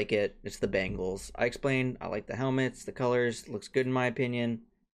why I like it. It's the Bengals. I explained I like the helmets, the colors, looks good in my opinion.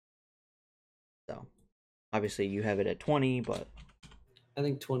 So, obviously you have it at 20, but I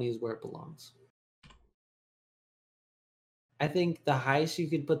think 20 is where it belongs. I think the highest you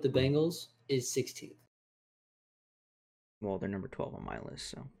could put the Bengals is 16th. Well, they're number 12 on my list,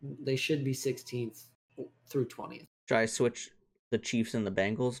 so. They should be 16th through 20th. Should I switch the Chiefs and the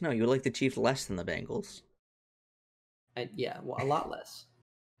Bengals? No, you would like the Chiefs less than the Bengals. Yeah, well, a lot less.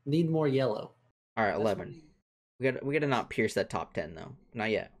 Need more yellow. All right, 11. We got to not pierce that top 10 though. Not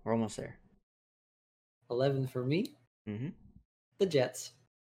yet. We're almost there. 11 for me. The Jets.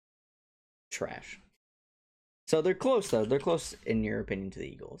 Trash. So they're close though. They're close in your opinion to the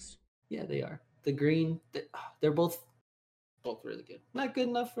Eagles. Yeah, they are. The green. They're both really good. Not good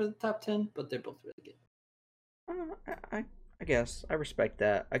enough for the top 10, but they're both really good. I guess I respect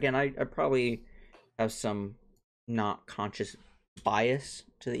that. Again, I probably have some not conscious bias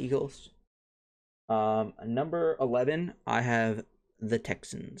to the Eagles. Number 11, I have the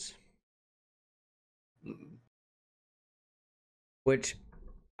Texans. Which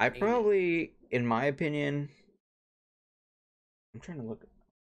I probably, in my opinion, I'm trying to look.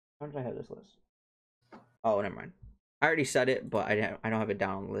 How did I have this list? Oh, never mind. I already said it, but I don't have it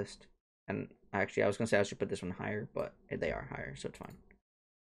down on the list. And actually, I was gonna say I should put this one higher, but they are higher, so it's fine.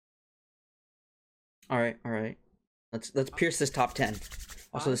 All right. Let's pierce this top 10.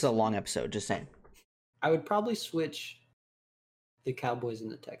 Also, this is a long episode. Just saying. I would probably switch the Cowboys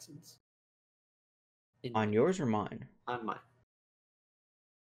and the Texans. On yours or mine? On mine.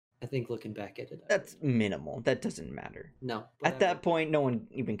 I think looking back at it, that's minimal. That doesn't matter. No. At that point, no one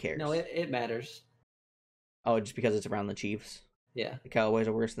even cares. No, it matters. Oh, just because it's around the Chiefs? Yeah. The Cowboys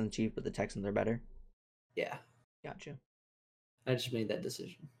are worse than the Chiefs, but the Texans are better? Yeah. Gotcha. I just made that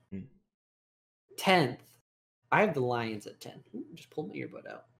decision. 10th. I have the Lions at 10. Ooh, just pulled my earbud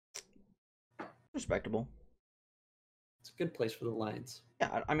out. Respectable. It's a good place for the Lions.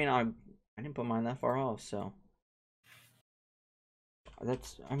 Yeah, I mean, I didn't put mine that far off, so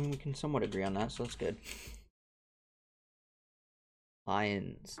we can somewhat agree on that, so that's good.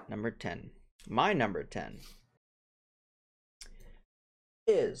 Lions, number 10. My number 10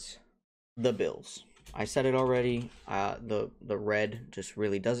 is the Bills. I said it already. The red just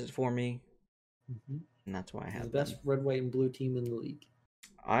really does it for me, and that's why I have the best red, white, and blue team in the league.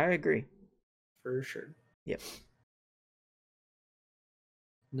 I agree. For sure. Yep.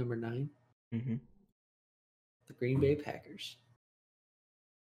 Number 9. The Green Bay Packers.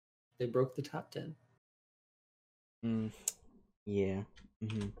 They broke the top 10. Yeah.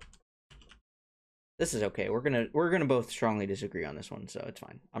 This is okay. We're gonna both strongly disagree on this one, so it's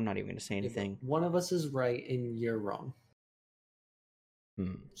fine. I'm not even gonna say anything. One of us is right and you're wrong.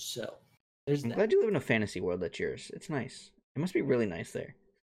 So there's I'm that. glad you live in a fantasy world that's yours. It's nice. It must be really nice there.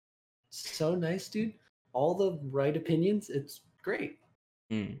 So nice, dude. All the right opinions. It's great.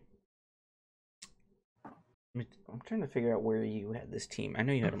 I'm trying to figure out where you had this team. I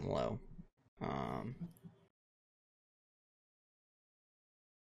know you had them low. Oh,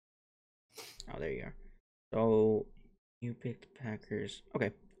 there you are. So you picked Packers.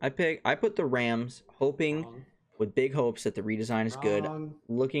 Okay, I put the Rams, hoping with big hopes that the redesign is good.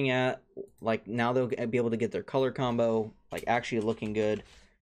 Looking at like now they'll be able to get their color combo like actually looking good.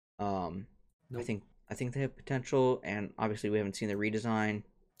 Nope. I think they have potential, and obviously we haven't seen the redesign,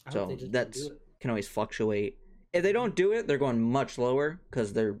 so that's can always fluctuate. If they don't do it, they're going much lower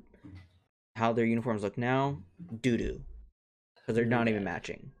because how their uniforms look now, doo-doo, because they're not even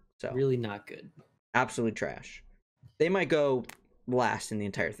matching. So really not good. Absolute trash. They might go last in the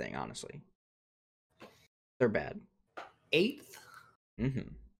entire thing, honestly. They're bad. 8th?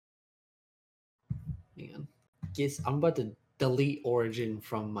 Hang on. I'm about to delete Origin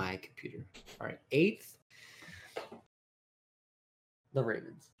from my computer. All right, 8th. The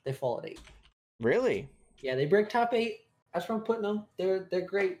Ravens. They fall at 8. Really? Yeah, they break top 8. That's where I'm putting them. They're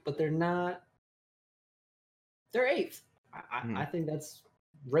great, but they're not. They're 8th. I think that's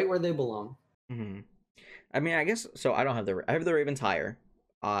right where they belong. Mm-hmm. I mean, I guess so. I have the Ravens higher.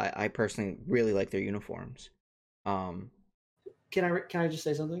 I personally really like their uniforms. Um, Can I just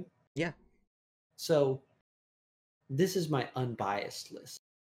say something? yeah. So this is my unbiased list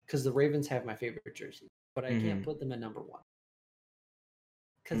because the Ravens have my favorite jersey, but I can't Mm-hmm. put them at number 1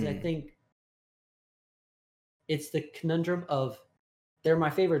 because I Mm-hmm. think it's the conundrum of they're my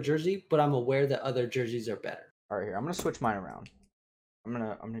favorite jersey, but I'm aware that other jerseys are better. All right, here I'm gonna switch mine around. I'm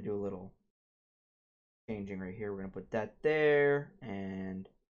gonna do a little changing right here. We're gonna put that there, and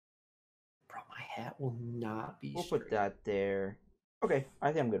Bro, my hat will not be we'll put straight. that there. Okay,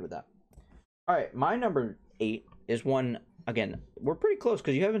 I think I'm good with that. All right, my number 8 is one. Again, we're pretty close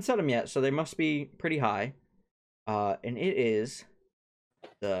because you haven't said them yet, so they must be pretty high. And it is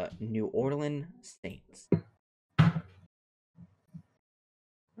the New Orleans Saints. All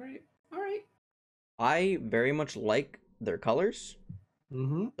right. All right. I very much like their colors.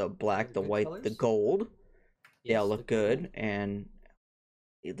 Mm-hmm. The black, the Good white, the colors. gold. They all Yes, look good, and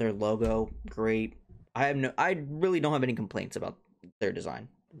their logo great. I really don't have any complaints about their design.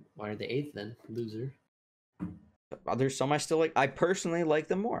 Why are they 8th then, loser? There's some I still like. I personally like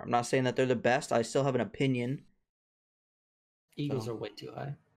them more. I'm not saying that they're the best. I still have an opinion. Eagles So are way too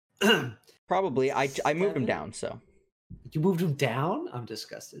high. probably I moved them 7? down. So You moved them down? I'm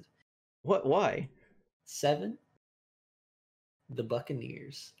disgusted. what? Why? 7, the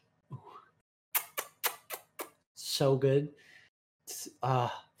Buccaneers. Ooh. So good.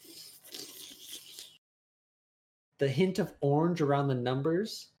 The hint of orange around the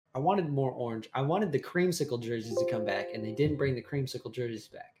numbers. I wanted more orange. I wanted the creamsicle jerseys to come back, and they didn't bring the creamsicle jerseys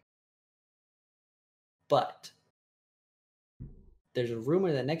back. But there's a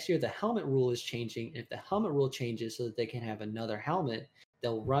rumor that next year the helmet rule is changing. And if the helmet rule changes so that they can have another helmet,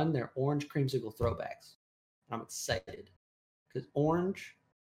 they'll run their orange creamsicle throwbacks. I'm excited because orange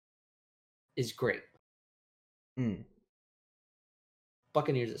is great. Mm,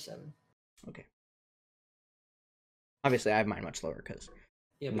 Buccaneers at 7. okay. Obviously, I have mine much lower because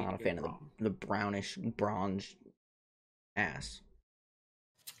Yeah, I'm but not a you're fan of wrong. the brownish bronze ass.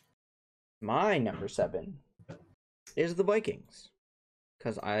 My number 7 is the Vikings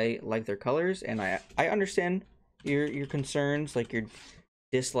because I like their colors and I understand your concerns, like your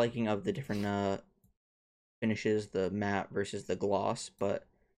disliking of the different finishes, the matte versus the gloss, but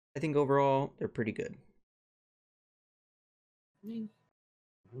I think overall they're pretty good. I mean,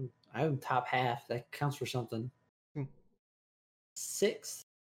 I have top half. That counts for something. Hmm. 6th,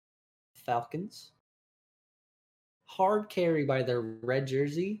 Falcons. Hard carry by their red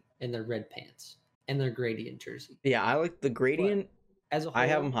jersey and their red pants and their gradient jersey. Yeah, I like the But gradient. as a whole, I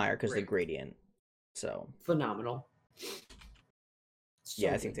have them higher because the great. gradient. So Phenomenal. So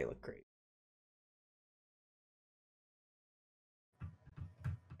yeah, I think good. they look great.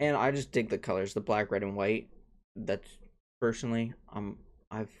 And I just dig the colors, the black, red, and white. That's personally,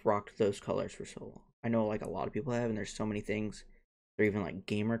 I've rocked those colors for so long. I know like a lot of people have, and there's so many things. They're even like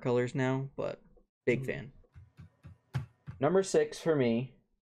gamer colors now, but big fan. Number 6 for me.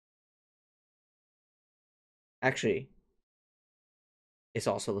 Actually, it's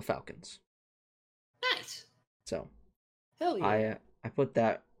also the Falcons. Nice. So Hell yeah. I put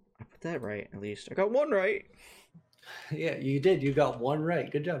that right at least. I got one right. Yeah, you did. You got one right.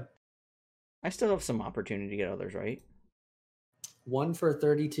 Good job. I still have some opportunity to get others right. 1 for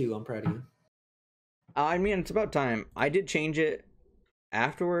 32. I'm proud of you. I mean, it's about time. I did change it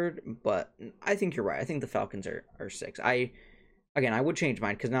afterward, but I think you're right. I think the Falcons are 6. I would change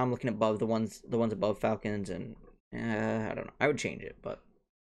mine because now I'm looking above the ones above Falcons, and I don't know. I would change it, but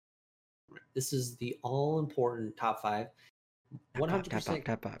This is the all important top 5.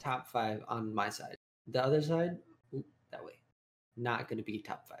 100% top 5 on my side. The other side, that way. Not going to be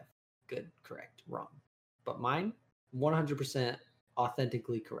top 5. Good, correct, wrong. But mine, 100%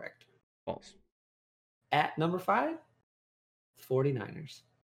 authentically correct. false. At number 5, 49ers.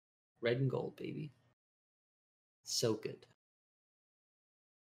 Red and gold, baby. So good.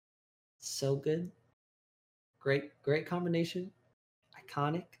 So good. Great combination.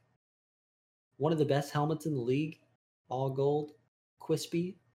 Iconic. One of the best helmets in the league. All gold.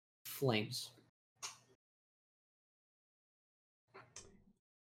 Crispy. Flames.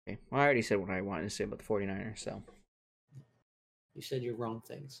 Okay. Well, I already said what I wanted to say about the 49ers, so. You said your wrong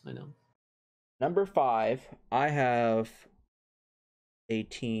things. I know. Number 5, I have a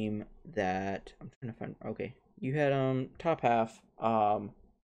team that I'm trying to find. Okay, you had top half, and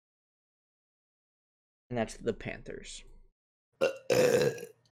that's the Panthers.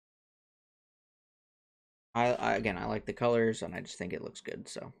 I like the colors, and I just think it looks good.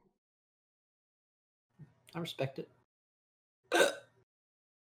 So I respect it.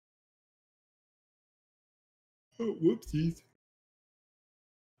 Oh, whoopsies.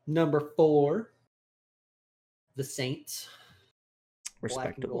 Number 4, the Saints. Black and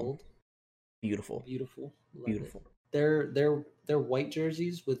respectable, gold. beautiful, Beautiful. Love beautiful. it. They're white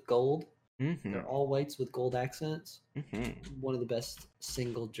jerseys with gold. Mm-hmm. They're all whites with gold accents. Mm-hmm. One of the best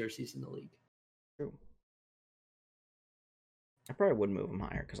single jerseys in the league. True. I probably would move them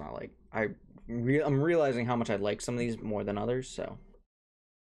higher because I'm realizing how much I like some of these more than others. So,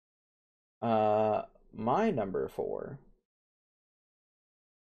 my number 4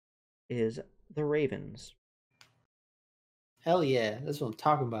 is the Ravens. Hell yeah, that's what I'm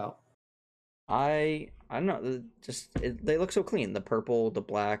talking about. I don't know, they look so clean. The purple, the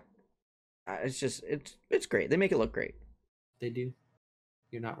black. It's great. They make it look great. They do.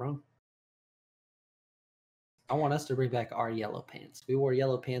 You're not wrong. I want us to bring back our yellow pants. We wore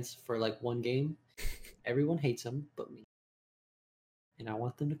yellow pants for like one game. Everyone hates them but me. And I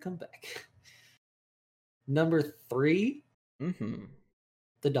want them to come back. Number 3, Mm-hmm.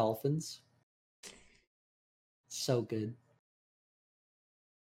 the Dolphins. So good.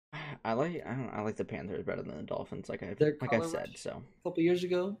 I like the Panthers better than the Dolphins. Their I've color said rush so. a couple years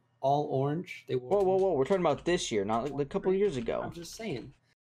ago, all orange. They wore Whoa! We're talking about this year, not like a couple years ago. I'm just saying.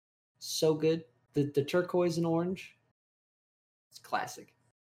 So good. The turquoise and orange. It's classic.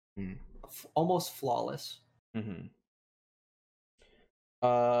 Mm. Almost flawless. Mm-hmm.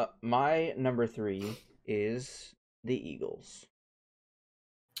 My number 3 is the Eagles.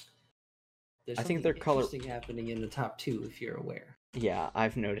 There's I think their color interesting happening in the top 2 if you're aware. Yeah,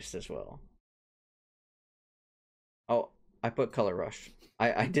 I've noticed as well. Oh, I put color rush.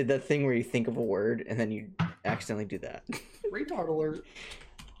 I did that thing where you think of a word and then you accidentally do that. Retard alert.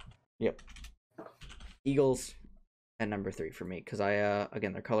 Yep. Eagles at number 3 for me because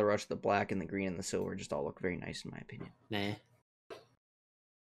again, their color rush, the black and the green and the silver just all look very nice in my opinion. Nah.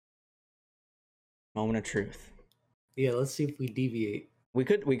 Moment of truth. Yeah, let's see if we deviate. We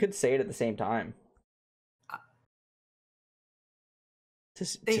could say it at the same time.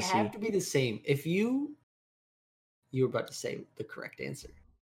 They have to be the same. If you were about to say the correct answer.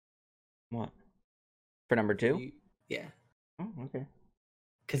 What? For number 2? Yeah. Oh, okay.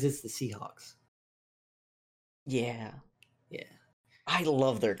 Because it's the Seahawks. Yeah. Yeah. I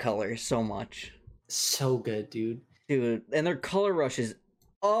love their colors so much. So good, dude. Dude, and their color rush is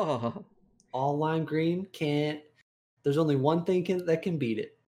all lime green can't. There's only one thing that can beat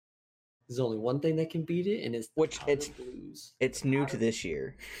it. There's only one thing that can beat it, and it's blues. It's new to this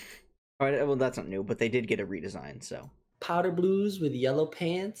year. Well, that's not new, but they did get a redesign. So powder blues with yellow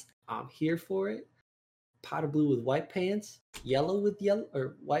pants. I'm here for it. Powder blue with white pants. Yellow with yellow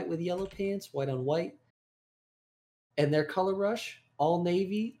or white with yellow pants. White on white. And their color rush, all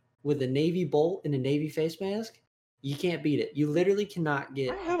navy with a navy bolt and a navy face mask. You can't beat it. You literally cannot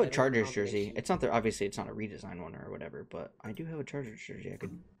get. I have a Chargers jersey. It's not obviously it's not a redesigned one or whatever, but I do have a Chargers jersey. I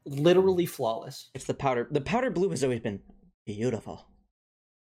could literally flawless. It's the powder. The powder blue has always been beautiful,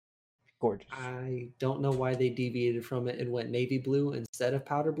 gorgeous. I don't know why they deviated from it and went navy blue instead of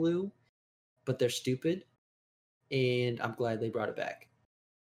powder blue, but they're stupid, and I'm glad they brought it back.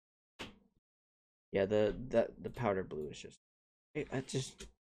 Yeah, the powder blue is just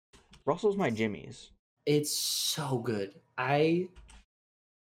Russell's my Jimmy's. It's so good. I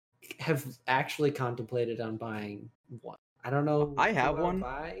have actually contemplated on buying one. I don't know. I have one.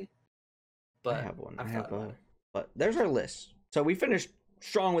 But I have one. But there's our list. So we finished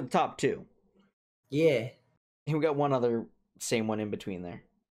strong with the top 2. Yeah. And we got one other same one in between there.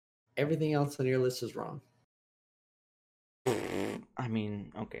 Everything else on your list is wrong. I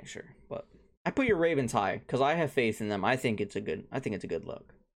mean, okay, sure, but I put your Ravens high because I have faith in them. I think it's a good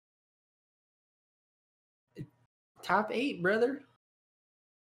look. Top 8, brother.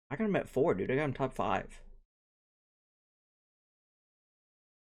 I got him at 4, dude. I got him top 5.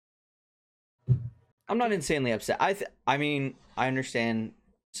 I'm not insanely upset. I mean, I understand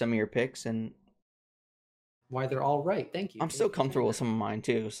some of your picks and why they're all right. Thank you. I'm still comfortable with some of mine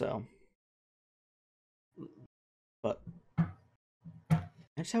too. So, but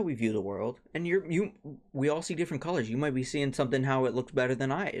that's how we view the world. And we all see different colors. You might be seeing something how it looks better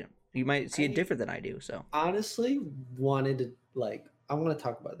than I am. You might see it different than I do. So honestly, wanted to I want to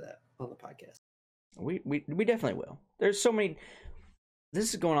talk about that on the podcast. We definitely will. There's so many.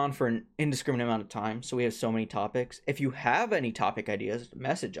 This is going on for an indiscriminate amount of time, so we have so many topics. If you have any topic ideas,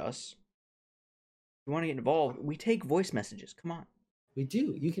 message us. If you want to get involved, we take voice messages. Come on. We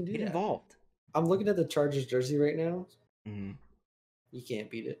do. You can get involved. I'm looking at the Chargers jersey right now. Mm-hmm. You can't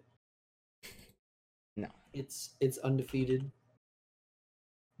beat it. No. It's undefeated.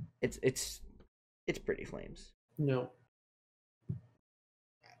 It's pretty flames. No.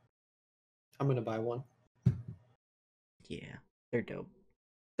 I'm gonna buy one. Yeah, they're dope.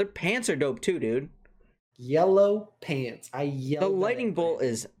 Their pants are dope too, dude. Yellow pants. I yelled. The lightning bolt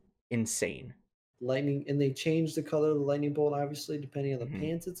is insane. Lightning, and they change the color of the lightning bolt, obviously, depending on the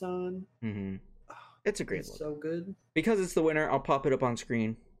pants it's on. Mm-hmm. It's a great look. So good. Because it's the winter, I'll pop it up on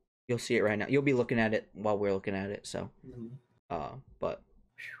screen. You'll see it right now. You'll be looking at it while we're looking at it. So, but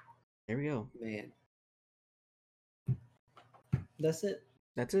there we go. Man, that's it.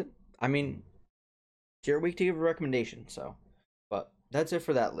 That's it. I mean, it's your week to give a recommendation. So, but that's it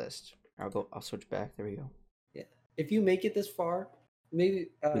for that list. I'll switch back. There we go. Yeah. If you make it this far, maybe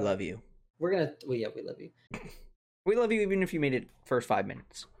we love you. We're gonna. Well, yeah, we love you. We love you even if you made it first 5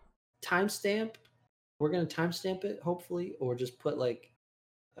 minutes. Timestamp. We're gonna timestamp it, hopefully, or just put like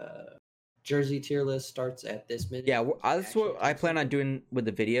jersey tier list starts at this minute. Yeah, that's what I plan on doing with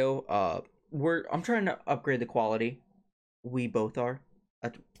the video. I'm trying to upgrade the quality. We both are.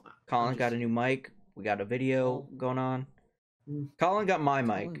 Colin got a new mic. We got a video going on. Colin got my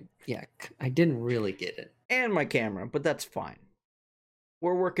mic. Yeah, I didn't really get it. And my camera, but that's fine.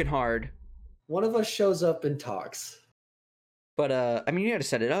 We're working hard. One of us shows up and talks. But I mean, you had to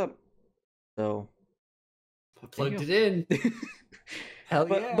set it up. So I plugged it in. Hell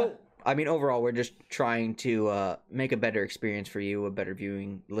yeah. But I mean, overall, we're just trying to make a better experience for you, a better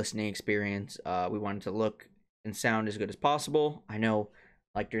viewing, listening experience. We wanted to look and sound as good as possible. I know,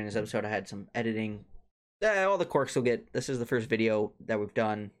 like during this episode, I had some editing. All the quirks will get. This is the first video that we've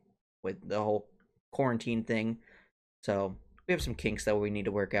done with the whole quarantine thing. So we have some kinks that we need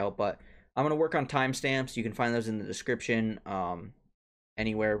to work out, but I'm going to work on timestamps. You can find those in the description.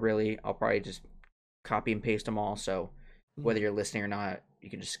 Anywhere, really. I'll probably just copy and paste them all. So whether you're listening or not, you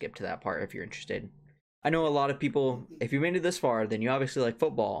can just skip to that part if you're interested. I know a lot of people, if you made it this far, then you obviously like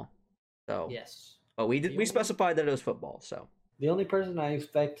football. So yes. But we specified that it was football, so. The only person I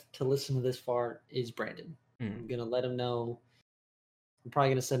expect to listen to this far is Brandon. I'm going to let him know. I'm probably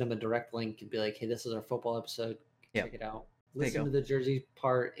going to send him a direct link and be like, hey, this is our football episode. Check it out. Listen to the jersey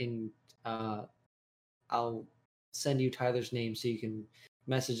part, and I'll send you Tyler's name so you can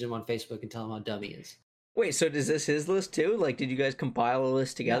message him on Facebook and tell him how dumb he is. Wait, so is this his list too? Like, did you guys compile a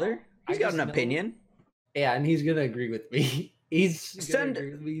list together? No, he's got an opinion. Yeah, and he's going to agree with me. He's going to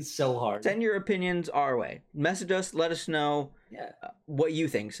agree with me so hard. Send your opinions our way. Message us. Let us know what you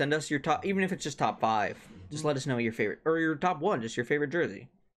think. Send us your top, even if it's just top 5. Just let us know your favorite, or your top 1, just your favorite jersey.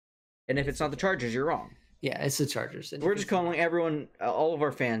 And if it's not the Chargers, you're wrong. Yeah, it's the Chargers. We're just calling everyone, all of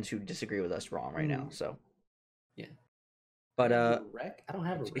our fans who disagree with us wrong right now, so. Yeah. But, wreck? I don't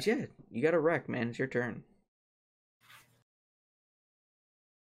have a wreck. Yeah, you got a wreck, man. It's your turn.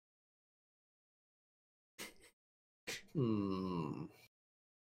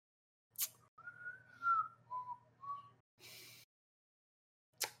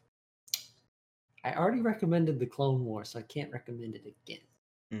 I already recommended the Clone Wars, so I can't recommend it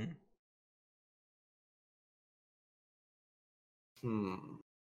again.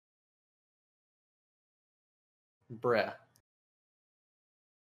 Bruh.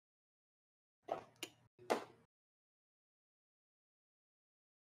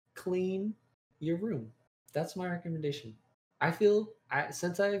 Clean your room. That's my recommendation. I feel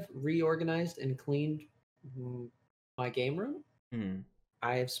since I've reorganized and cleaned my game room,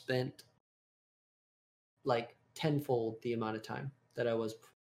 I have spent like tenfold the amount of time that I was.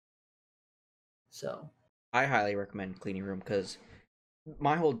 So I highly recommend cleaning room because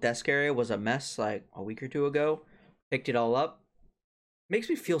my whole desk area was a mess like a week or 2 ago. Picked it all up. Makes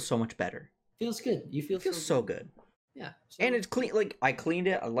me feel so much better. Feels good. You feel so good. Yeah. And it's clean. Like, I cleaned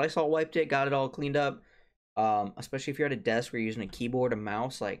it. I Lysol wiped it. Got it all cleaned up. Especially if you're at a desk where you're using a keyboard and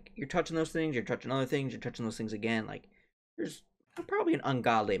mouse. Like, you're touching those things. You're touching other things. You're touching those things again. Like, there's probably an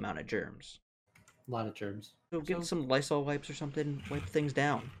ungodly amount of germs. A lot of germs. So get some Lysol wipes or something. Wipe things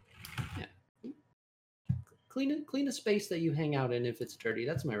down. Yeah. Clean a space that you hang out in if it's dirty.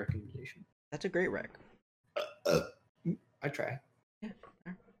 That's my recommendation. That's a great rec. I try. Yeah.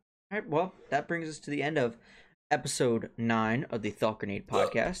 All right. Well, that brings us to the end of episode 9 of the Thought Grenade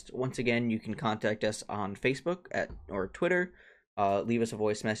podcast. Once again, you can contact us on Facebook or Twitter. Leave us a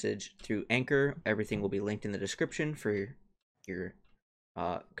voice message through Anchor. Everything will be linked in the description for your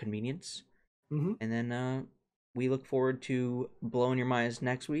convenience. And then we look forward to blowing your minds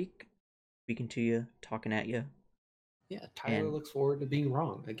next week, speaking to you, talking at you. Yeah, Tyler looks forward to being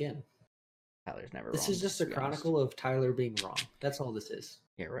wrong again. Tyler's never wrong. This is just a chronicle of Tyler being wrong. That's all this is.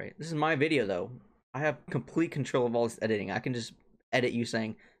 Yeah, right. This is my video, though. I have complete control of all this editing. I can just edit you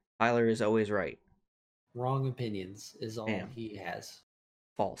saying, Tyler is always right. Wrong opinions is all Damn, he has.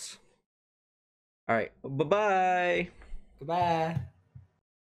 false. All right, bye bye. Goodbye.